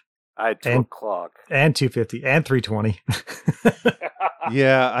 235. I had 2 o'clock. And 250 and 320.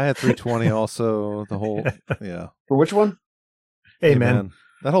 Yeah, I had 320 also. The whole, yeah. For which one? Amen.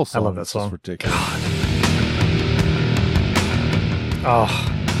 That whole song I love that is song. just ridiculous. Oh,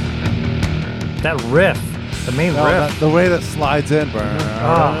 that riff, the main riff. The way that slides in.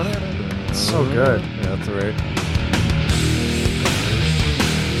 Oh, it's so good. Yeah, that's right.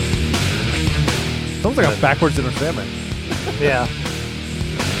 Sounds like a backwards Inner Sandman. Yeah.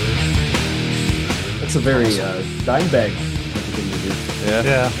 That's a very Dimebag thing to do. Yeah.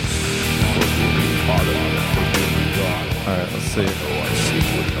 Yeah. All right, let's see.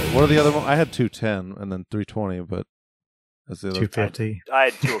 What are the other ones? I had 210 and then 320, but that's the other 250. I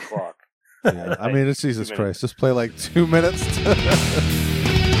had 2 o'clock. Yeah, I mean, it's Jesus 2 Christ. Just play like 2 minutes.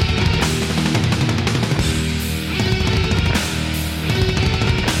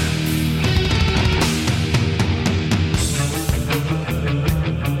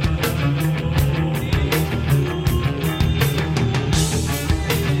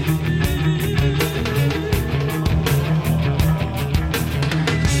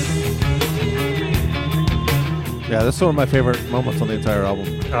 Yeah, this is one of my favorite moments on the entire album.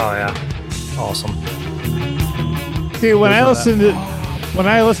 Oh yeah, awesome. See, when I listen to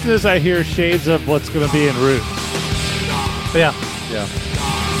this, I hear shades of what's going to be in Roots. Yeah. Yeah.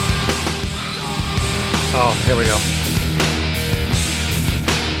 Oh, here we go.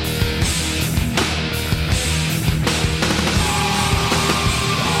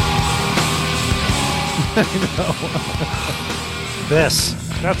 This.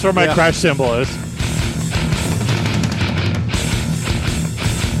 That's where my crash cymbal is.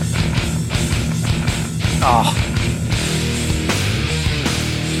 Oh.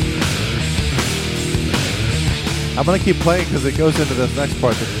 I'm going to keep playing because it goes into this next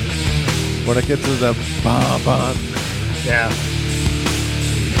part. When it gets to the ba-ba. Yeah.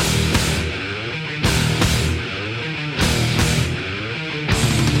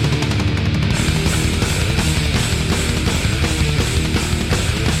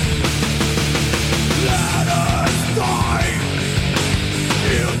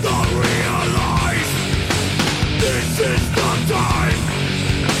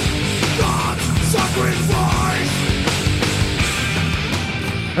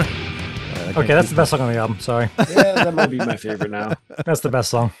 Okay, that's the best song on the album. Sorry. Yeah, that might be my favorite now. That's the best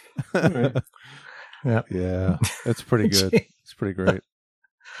song. Right. Yeah. Yeah, it's pretty good. It's pretty great.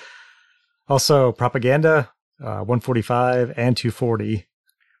 Also, Propaganda, 145 and 240.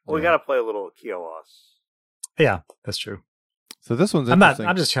 Well, we got to play a little Kiowas. Yeah, that's true. So this one's I'm interesting. not.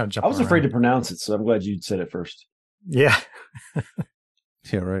 I'm just trying to jump. I was afraid to around. pronounce it, so I'm glad you said it first. Yeah.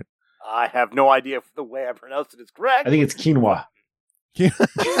 Yeah, right. I have no idea if the way I pronounced it is correct. I think it's quinoa.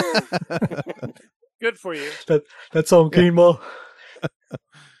 Good for you. That's on quinoa.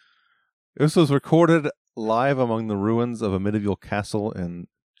 This was recorded live among the ruins of a medieval castle in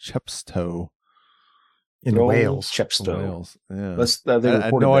Chepstow. In Old Wales. Chepstow. Wales. Yeah. They I had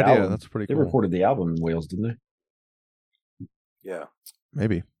recorded no the idea. album. That's pretty They cool. recorded the album in Wales, didn't they? Yeah.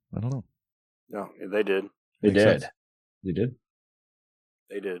 Maybe. I don't know. No, they did. They Makes did. sense. They did.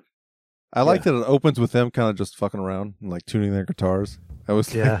 They did. I like that it opens with them kind of just fucking around and like tuning their guitars. I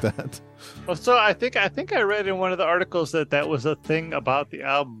always like that. Well, so I think I read in one of the articles that was a thing about the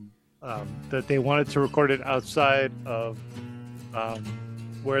album, that they wanted to record it outside of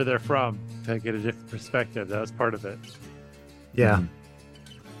where they're from to get a different perspective. That was part of it. Yeah. Mhm.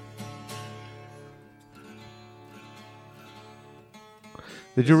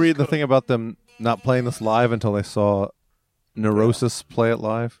 Did you read the thing about them not playing this live until they saw Neurosis play it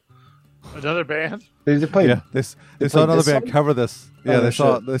live? Another band? They played. Yeah, they they saw played another this band song? cover this. Yeah, Oh, they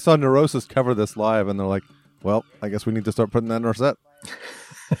saw shit. they saw Neurosis cover this live, and they're like, "Well, I guess we need to start putting that in our set."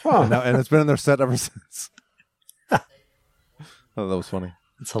 Huh. And it's been in their set ever since. Oh, that was funny.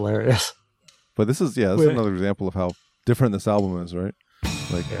 It's hilarious. But this is another example of how different this album is, right?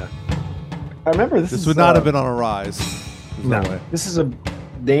 Like, I remember this would not have been on a rise. There's no No. way. This is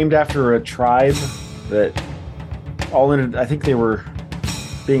named after a tribe that I think they were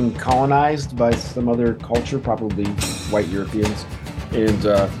being colonized by some other culture, probably white Europeans, and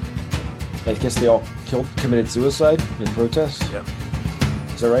I guess they all committed suicide in protest. Yep.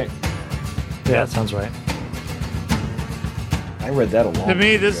 Is that right? Yeah, that sounds right. I read that a long To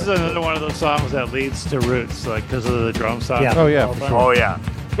me, time this ago. is another one of those songs that leads to Roots, like because of the drum sound. Yeah. Oh yeah, for sure. Oh yeah,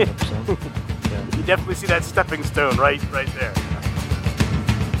 100%. you definitely see that stepping stone right there.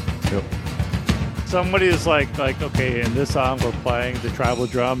 Yep. Somebody is like, okay, in this song we're playing the tribal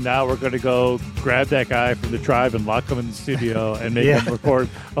drum. Now we're going to go grab that guy from the tribe and lock him in the studio and make him record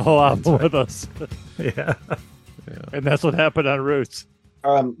a whole album with us. Yeah. And that's what happened on Roots.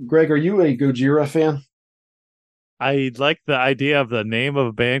 Greg, are you a Gojira fan? I like the idea of the name of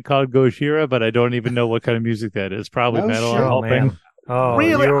a band called Gojira, but I don't even know what kind of music that is. Probably No metal. shit. I'm Oh, hoping. man. Oh,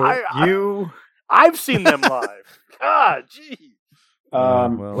 Really? you I've seen them live. God, gee.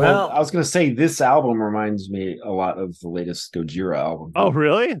 Well, I was going to say this album reminds me a lot of the latest Gojira album. Oh,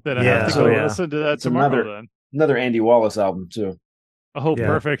 really? Then I have to go listen to that It's tomorrow then. Another Andy Wallace album too. Oh, Yeah.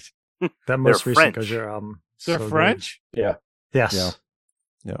 perfect. that most They're recent French. Gojira album. They're so good. French? Yeah. Yes. Yeah.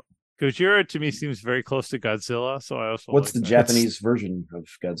 Gojira to me seems very close to Godzilla, so I also What's like the that. Japanese version of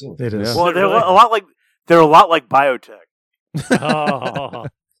Godzilla? It is. Yeah. Well, they're really? a lot like biotech. Oh.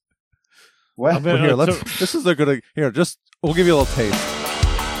 What? I'm gonna- Well, here, so- this is a good. Here, we'll give you a little taste.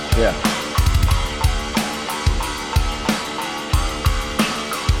 Yeah.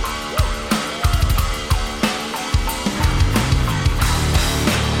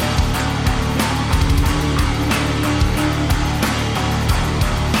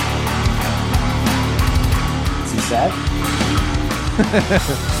 Is he sad?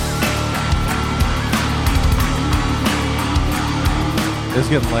 It's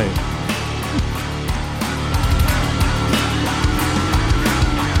getting late.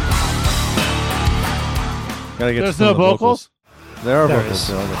 Gotta get There's some no of the vocals? There are There vocals. is.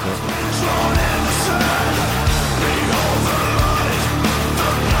 Yeah, I'll get to it.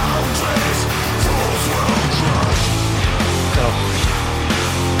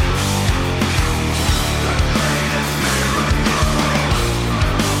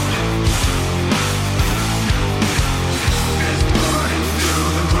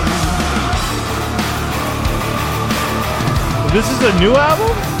 This is a new album?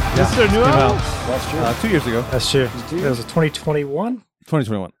 This is a new Came album? out That's true. 2 years ago, That's true. It was a 2021.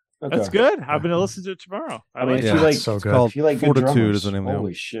 2021. Okay. That's good. I'm going to listen to it tomorrow. I mean, like if Yeah. you like, So It's good. called if you like good Fortitude drummers, is the name of the holy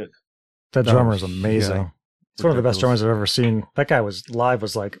album. shit. That Oh, drummer is amazing. yeah. It's one of the best Ridiculous. drummers I've ever seen. That guy was live.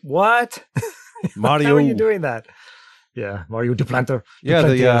 Was like, what? Mario. How are you doing that? Yeah, Mario Duplanter. Yeah,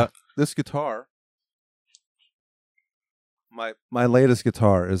 Duplantier. this guitar. My latest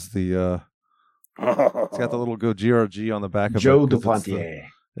guitar is the. It's got the little Gojira G on the back of Joe it. 'cause Duplantier.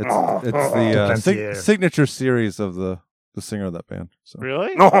 It's the Duplantier. signature series of the singer of that band. So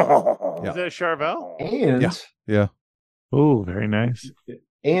Really? Yeah. Is that Charvel? And yeah, Oh, very nice.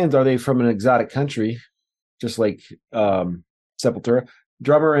 and are they from an exotic country, just like Sepultura?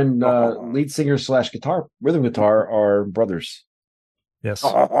 Drummer and lead singer / guitar, rhythm guitar are brothers. Yes,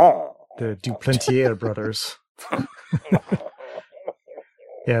 the Duplantier brothers.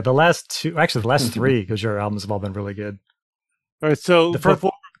 Yeah, the last two, actually the last three, because your albums have all been really good. All right, so The first-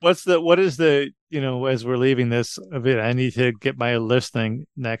 what is the, as we're leaving this of it, I need to get my listening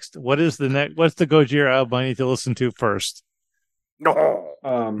next. What's the Gojira album I need to listen to first?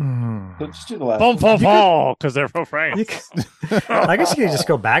 Hmm. Let's do the last Boom, one. boom, boom, because they're from France. You could- I guess you could just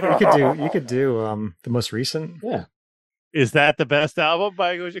go back. You could do the most recent. Yeah. Is that the best album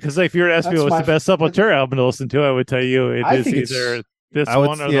by Gojira? Because if you were to ask me That's what's the best Sepultura album to listen to, I would tell you it I is think it's- either this I would,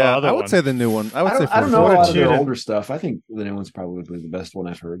 one or the other I would one. say the new one. I would say I don't know a lot of Fortitude their and- older stuff. I think the new one's probably the best one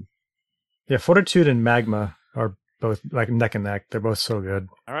I've heard. Yeah, Fortitude and Magma are both like neck and neck. They're both so good.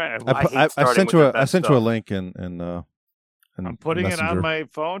 All right, I sent you a link in I'm putting it on Messenger. my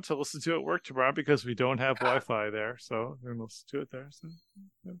phone to listen to at work tomorrow because we don't have Wi-Fi there, so I'm gonna listen to it there. So.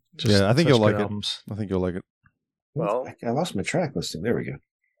 Just Yeah, I think such you'll like good it. albums. I think you'll like it. Well, I lost my track listing. There we go.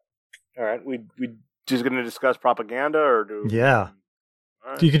 all right. We just going to discuss propaganda, or do? Yeah.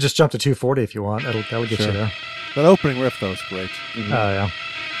 All right. You could just jump to 240 if you want. That'll get Sure. you there. That opening riff though is great. Oh yeah.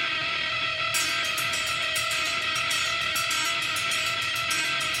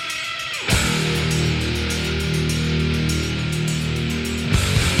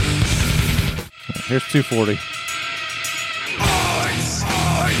 Here's 240.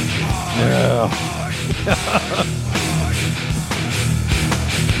 Yeah.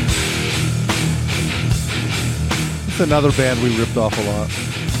 It's another band we ripped off a lot.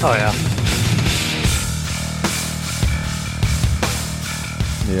 Oh yeah.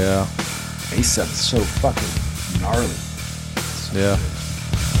 Yeah. Bass sounds so fucking gnarly. Yeah.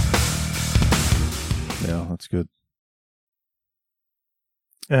 Yeah, that's good.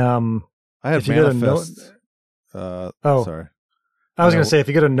 I had If you go to Manifest. Oh. Sorry. I was going to say, if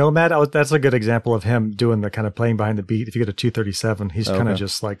you go to Nomad, that's a good example of him doing the kind of playing behind the beat. If you go to 237, he's kind of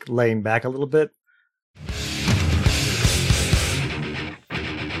just like laying back a little bit.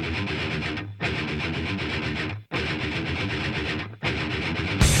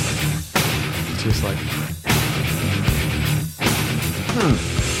 It's just like...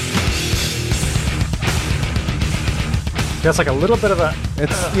 That's like a little bit of a...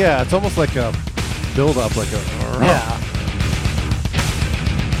 It's almost like a build up, like a...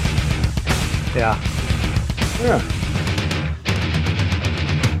 Yeah.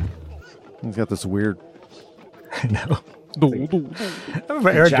 He's got this weird... I know. I remember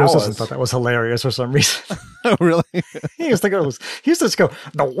Eric Josephson thought that was hilarious for some reason. Oh, really? He was thinking he used to just go...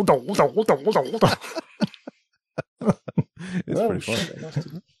 It's pretty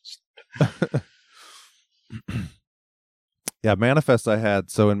fun. Yeah, Manifest I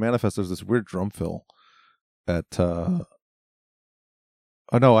had. So in Manifest, there's this weird drum fill at... it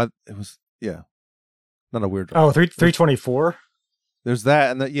was... Yeah. Not a weird drum. Oh, 324? There's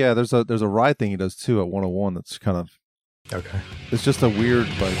that, and there's a ride thing he does too at 101 that's kind of... Okay. It's just a weird,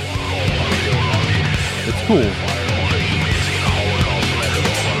 like... It's cool.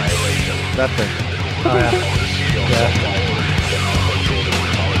 That thing. Oh, yeah.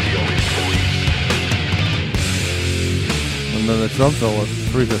 And then the drum fill at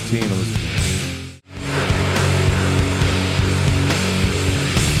 315 was...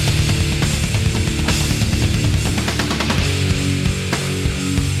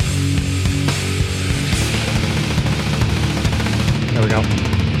 There we go.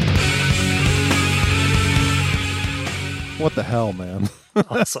 What the hell, man?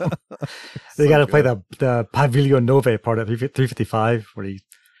 Awesome. They got to play the Pavilion Nove part at 355, where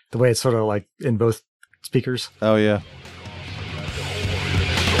the way it's sort of like in both speakers. Oh, yeah.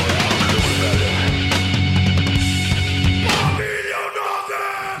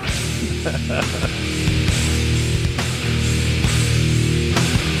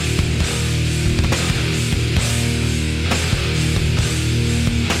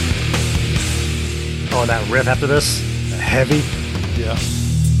 Oh, and that riff after this, heavy. Yeah.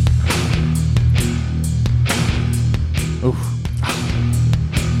 Oof.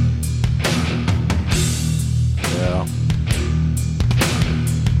 Yeah.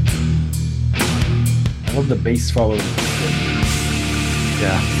 I love the bass follow.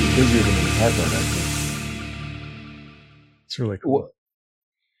 Yeah. It's busier than the guitar part, actually. It's really cool.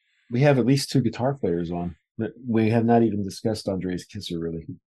 We have at least 2 guitar players on. We have not even discussed Andreas Kisser really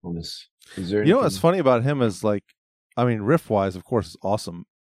on this. Is there You know what's funny about him is, like, I mean, riff-wise, of course, it's awesome.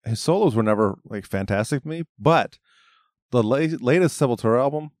 His solos were never, like, fantastic to me, but the latest Sepultura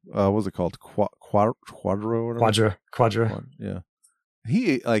album, what was it called? Quadro or whatever? Quadra. Yeah.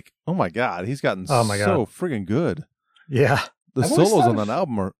 He, like, oh my God, he's gotten so friggin' good. Yeah. The solos on that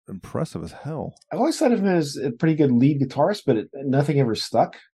album are impressive as hell. I've always thought of him as a pretty good lead guitarist, but nothing ever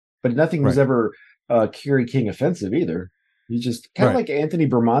stuck. But nothing was ever Kerry King offensive either. He's just kind of like Anthony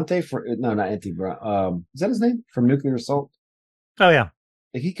Bramante not Anthony. Is that his name from Nuclear Assault? Oh yeah,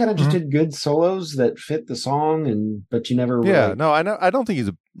 like he kind of just did good solos that fit the song, but you never. Yeah, no, I know. I don't think he's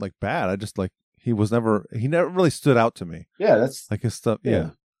like bad. I just like he never really stood out to me. Yeah, that's like his stuff.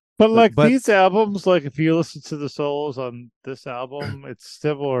 Yeah. But these albums, like if you listen to the solos on this album, it's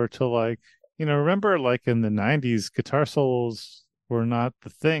similar to like, remember like in the 90s, guitar solos were not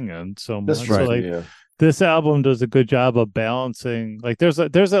the thing and so much. That's right. So like this album does a good job of balancing. Like there's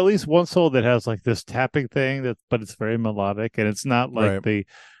at least one solo that has like this tapping thing but it's very melodic and it's not like the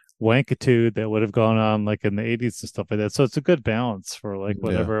wankitude that would have ggone on like in the 80s and stuff like that. So it's a good balance for like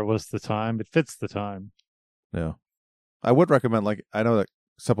whatever it was the time. It fits the time. Yeah. I would recommend, like, I know that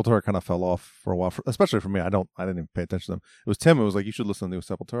Sepultura kind of fell off for a while, especially for me. I didn't even pay attention to them. It was Tim who was like, you should listen to the new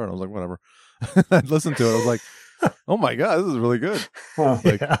Sepultura. And I was like, whatever. I listened to it. I was like, oh my God, this is really good.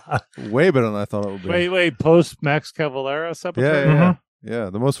 Like, way better than I thought it would be. Wait, post Max Cavalera Sepultura? Yeah.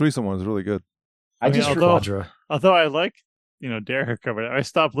 The most recent one is really good. Although I like, Derek covered it. I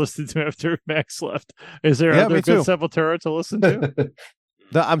stopped listening to him after Max left. Is there other good Sepultura to listen to?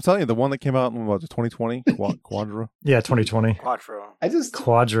 I'm telling you, the one that came out in 2020, Quadra. Yeah, 2020.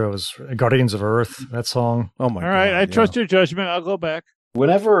 Quadra was Guardians of Earth. That song. Oh my God! All right, I trust your judgment. I'll go back.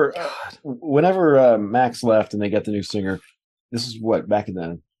 Whenever Max left and they got the new singer, this is what back in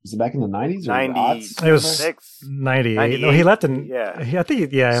the 90s or 90s? It was 98. No, he left in I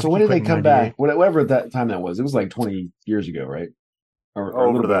think So when did they come back? Whatever that time that was, it was like 20 years ago, right? Or a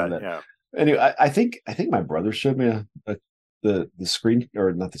little bit of that. Yeah. Anyway, I think my brother showed me the screen,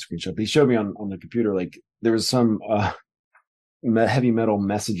 or not the screenshot, but he showed me on the computer, like there was some heavy metal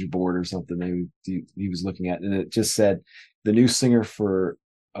message board or something he was looking at, and it just said the new singer for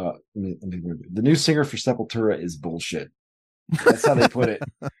Sepultura is bullshit. That's how they put it.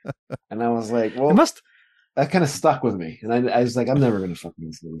 And I was like, well, that kind of stuck with me. And I was like, I'm never going to fucking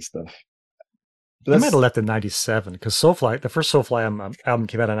listen to this stuff. I might have left in 97 because Soulfly, the first Soulfly album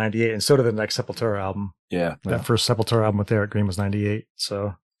came out in 98, and so did the next Sepultura album. Yeah. That first Sepultura album with Eric Green was 98.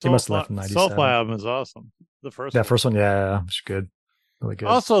 So he must have left in 97. Soulfly album is awesome. The first one. First one, yeah, it's good. Really good.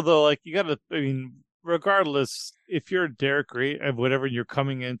 Also, though, like, you got to, I mean, regardless, if you're Derek Green, whatever, you're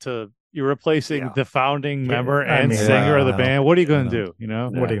coming into, you're replacing the founding member and singer of the band. What are you going to do? You know?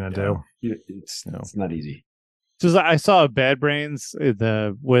 What are you going to do? It's not easy. Just, I saw Bad Brains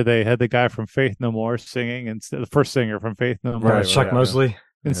where they had the guy from Faith No More singing, and the first singer from Faith No More, right, Chuck Mosley,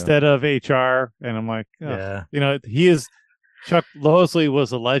 instead of HR, and I'm like, you know, he is. Chuck Mosley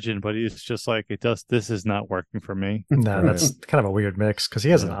was a legend, but he's just like, this is not working for me. No, that's kind of a weird mix because he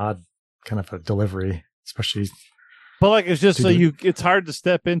has an odd kind of a delivery, especially. But like, it's just it's hard to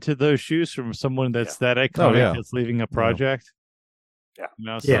step into those shoes from someone that's that iconic that's leaving a project. Yeah. You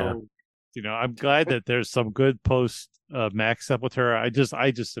know, so you know, I'm glad that there's some good post Max Sepultura. I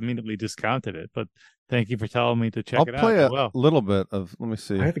just immediately discounted it, but thank you for telling me to check it out. I'll play a little bit of. Let me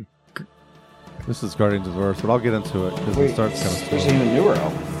see. This is Guardians of the Earth, but I'll get into it because it starts kind of slow. There's even a newer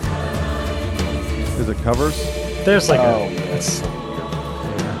album. Is it covers? There's like it's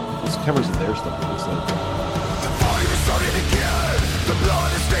covers of their stuff. It looks like. The fire started again. The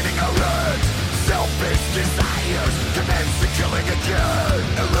blood is staining our hands. Selfish desires commence the killing again.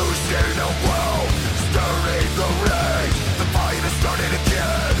 Illusion of woe, stirring the rage. The fire started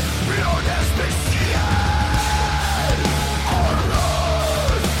again. Blood has been shed. Our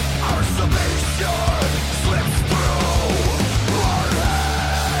earth, our salvation slips through our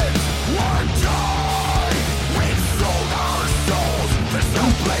hands. One die. We've sold our souls. There's no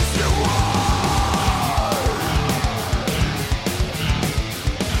place to run.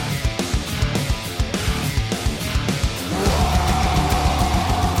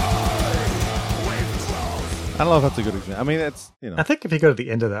 I don't know if that's a good example. I mean, it's, you know. I think if you go to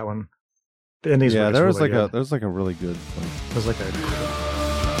the end of that one, the ending's there was really there's like a really good. There's like a.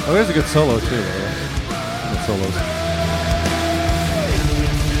 Oh, there's a good solo too. Good solos.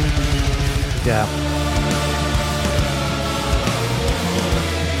 Yeah.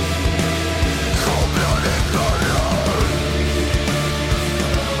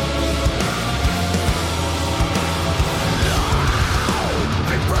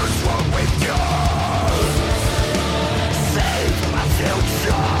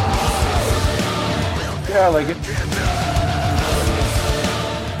 Yeah, I like it.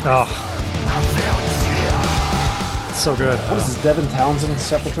 Oh. It's so good. What is this, Devin Townsend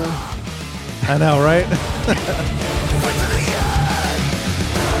Sepultura? I know, right?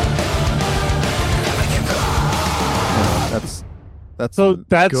 That's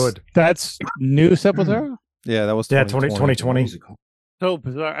good. That's new Sepultura? Yeah, that was 2020. So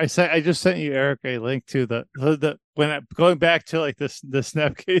bizarre. I just sent you, Eric, a link to going back to like the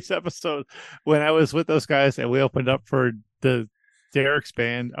Snapcase episode when I was with those guys and we opened up for the Derek's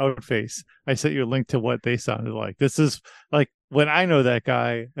band Outface. I sent you a link to what they sounded like. This is like when I know that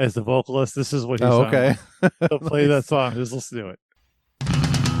guy as the vocalist. This is what he sounded okay. Like. So play that song. Just listen to it.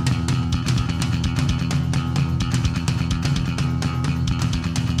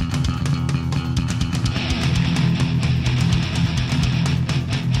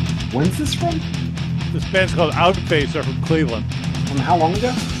 When's this from? This band's called Outface. They're from Cleveland. From how long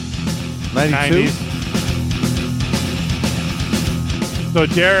ago? 92? 90s. So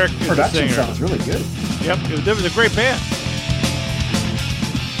Derek is the Production singer. sounds really good. Yep, it was a great band.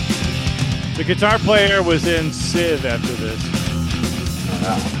 The guitar player was in Civ after this. Oh,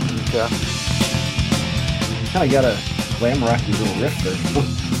 wow. Yeah. Kind of got a glam rocky little riff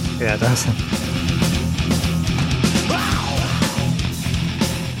there. Yeah, it does.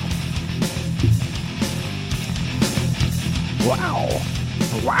 Wow.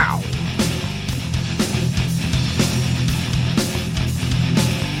 Wow.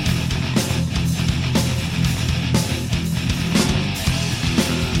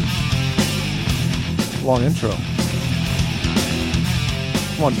 Long intro.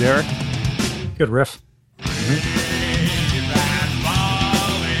 Come on, Derek. Good riff.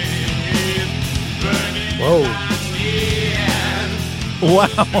 Whoa. Wow.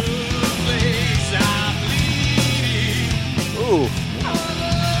 Ooh.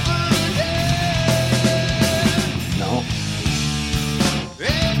 No.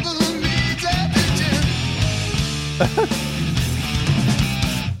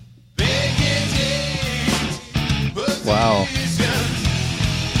 Wow.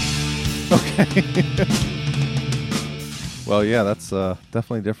 Well, yeah, that's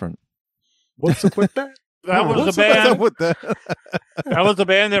definitely different. What's up with that? That was What's a band. up with that? That was the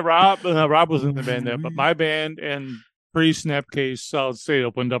band that Rob was in the band there, but my band and pre-Snapcase Solid State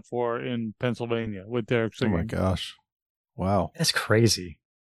opened up for in Pennsylvania with Derek Oh singing. my gosh! Wow, That's crazy.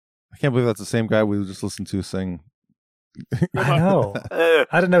 I can't believe that's the same guy we just listened to sing. I know. I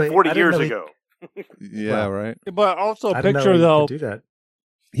didn't know. 40 I didn't years know ago. Yeah, right. But also I didn't know picture he though, could do that.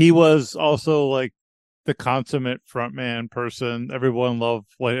 he was also like the consummate frontman person. Everyone loved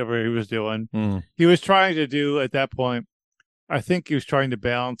whatever he was doing. Mm. He was trying to do at that point. I think he was trying to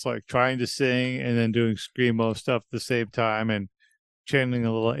balance like trying to sing and then doing screamo stuff at the same time and channeling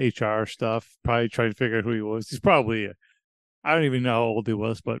a little HR stuff. Probably trying to figure out who he was. He's probably I don't even know how old he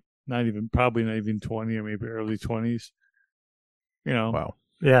was, but probably not even 20 or maybe early 20s. You know. Wow.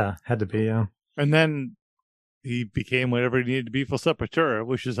 Yeah, had to be. Yeah. And then he became whatever he needed to be for Sabaccultura,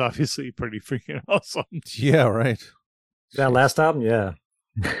 which is obviously pretty freaking awesome. Yeah, right. That last album, yeah.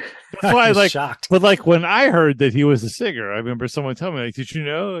 That's why I was like shocked. But like when I heard that he was a singer, I remember someone telling me, like, did you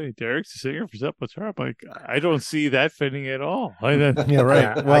know Derek's a singer for Sabaccultura? I'm like, I don't see that fitting at all. Yeah,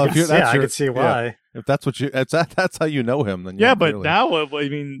 right. Yeah, Well, I could see why. Yeah, if that's what that's how you know him, then yeah, but really. now I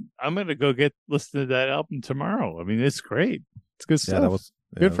mean, I'm gonna go listen to that album tomorrow. I mean, it's great. It's good stuff. Yeah, that was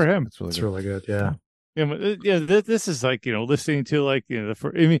good for him. It's It's really good. Yeah. Yeah, this is like, listening to like, I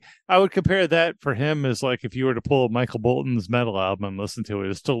mean, I would compare that for him as like if you were to pull Michael Bolton's metal album and listen to it,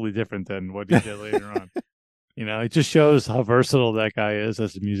 it's totally different than what he did later on. It just shows how versatile that guy is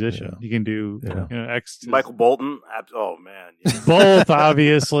as a musician. Yeah. He can do, X. Michael Bolton? Oh, man. Yeah. Both,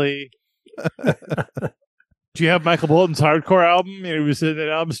 obviously. Do you have Michael Bolton's hardcore album? He was in that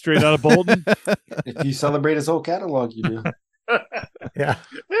album straight out of Bolton. If you celebrate his whole catalog, you do. Yeah.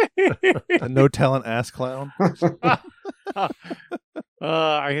 A no talent ass clown.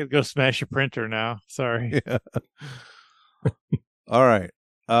 I had to go smash a printer now. Sorry. Yeah. All right.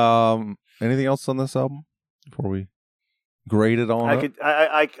 Anything else on this album before we grade it on? I could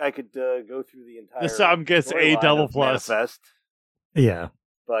go through the entire. This album gets A double plus. Manifest, Yeah.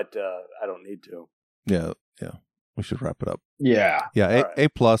 but I don't need to. Yeah. We should wrap it up. Yeah. Yeah. All right. A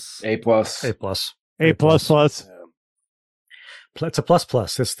plus. A plus. A plus. A plus plus. It's a plus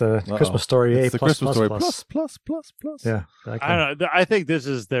plus. It's the Christmas story. It's A the plus Christmas plus story. plus. Plus. Yeah. I don't know. I think this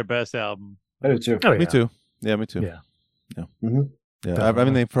is their best album. I do too. Oh, yeah. Me too. Yeah, me too. Yeah. Yeah. Mm-hmm. Yeah. I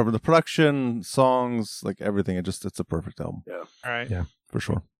mean, from the production, songs, like everything, it's a perfect album. Yeah. All right. Yeah. For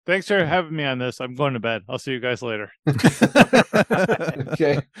sure. Thanks for having me on this. I'm going to bed. I'll see you guys later.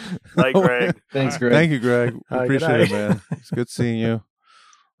 Okay. Bye, Greg. Thanks, Greg. Thank you, Greg. We Good appreciate night. it, man. It's good seeing you.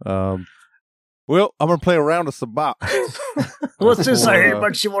 Well, I'm gonna play a round of sabak. What's this? I hear For,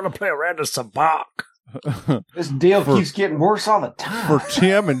 much you want to play around a sabak. This deal keeps getting worse all the time. for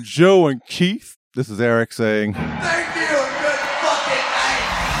Tim and Joe and Keith. This is Eric saying, Thank you. Good fucking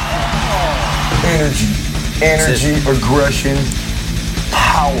night. Energy, aggression,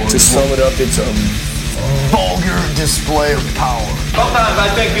 power. To sum it up, it's a vulgar display of power. Sometimes I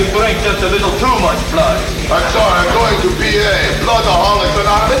think you drink just a little too much blood. I'm sorry, I'm going to PA. Bloodaholics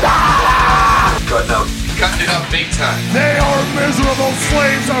Anonymous. Cut out. Cut it up big time. They are miserable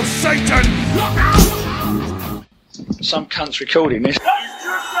slaves of Satan. Some cunt's recording this.